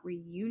Sailing Yacht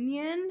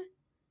reunion.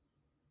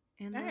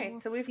 And all right, we'll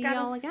so we've see got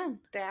y'all a again.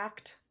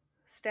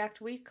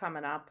 stacked week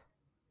coming up.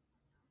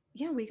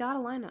 Yeah, we got a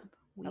lineup.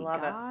 I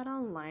love it. A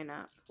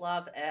lineup.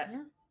 Love it.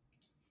 Yeah.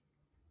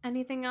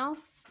 Anything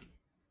else?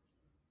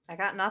 I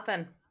got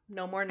nothing.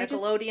 No more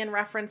Nickelodeon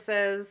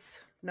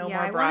references. No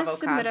more Bravo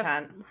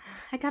content.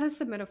 I gotta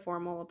submit a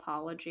formal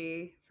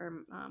apology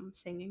for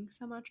singing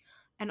so much,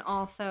 and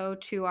also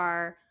to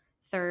our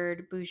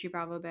third Boujee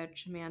Bravo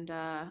bitch,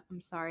 Amanda. I'm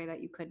sorry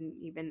that you couldn't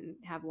even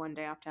have one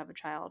day off to have a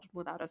child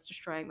without us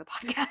destroying the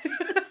podcast.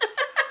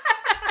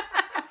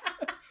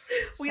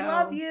 We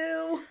love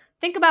you.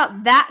 Think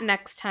about that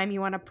next time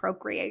you want to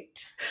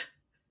procreate.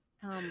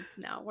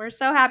 No, we're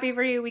so happy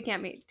for you. We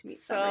can't wait to meet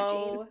Summer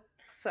Jean.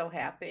 So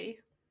happy.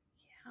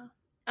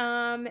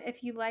 Yeah.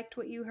 If you liked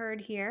what you heard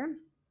here,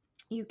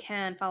 you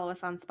can follow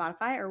us on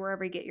Spotify or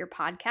wherever you get your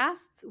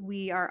podcasts.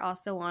 We are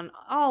also on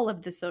all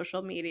of the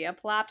social media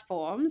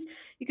platforms.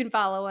 You can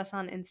follow us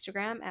on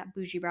Instagram at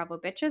Boujee Bravo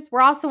Bitches.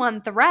 We're also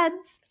on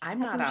Threads. I'm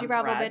not on Boujee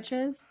Bravo Threads.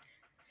 Bitches.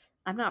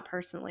 I'm not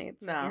personally.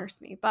 It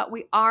scares me. But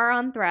we are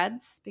on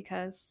Threads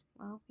because,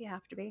 well, we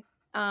have to be.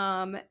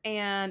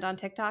 And on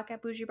TikTok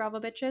at Boujee Bravo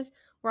Bitches.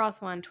 We're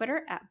also on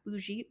Twitter at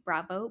Boujee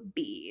Bravo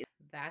B.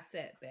 That's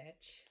it,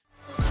 bitch.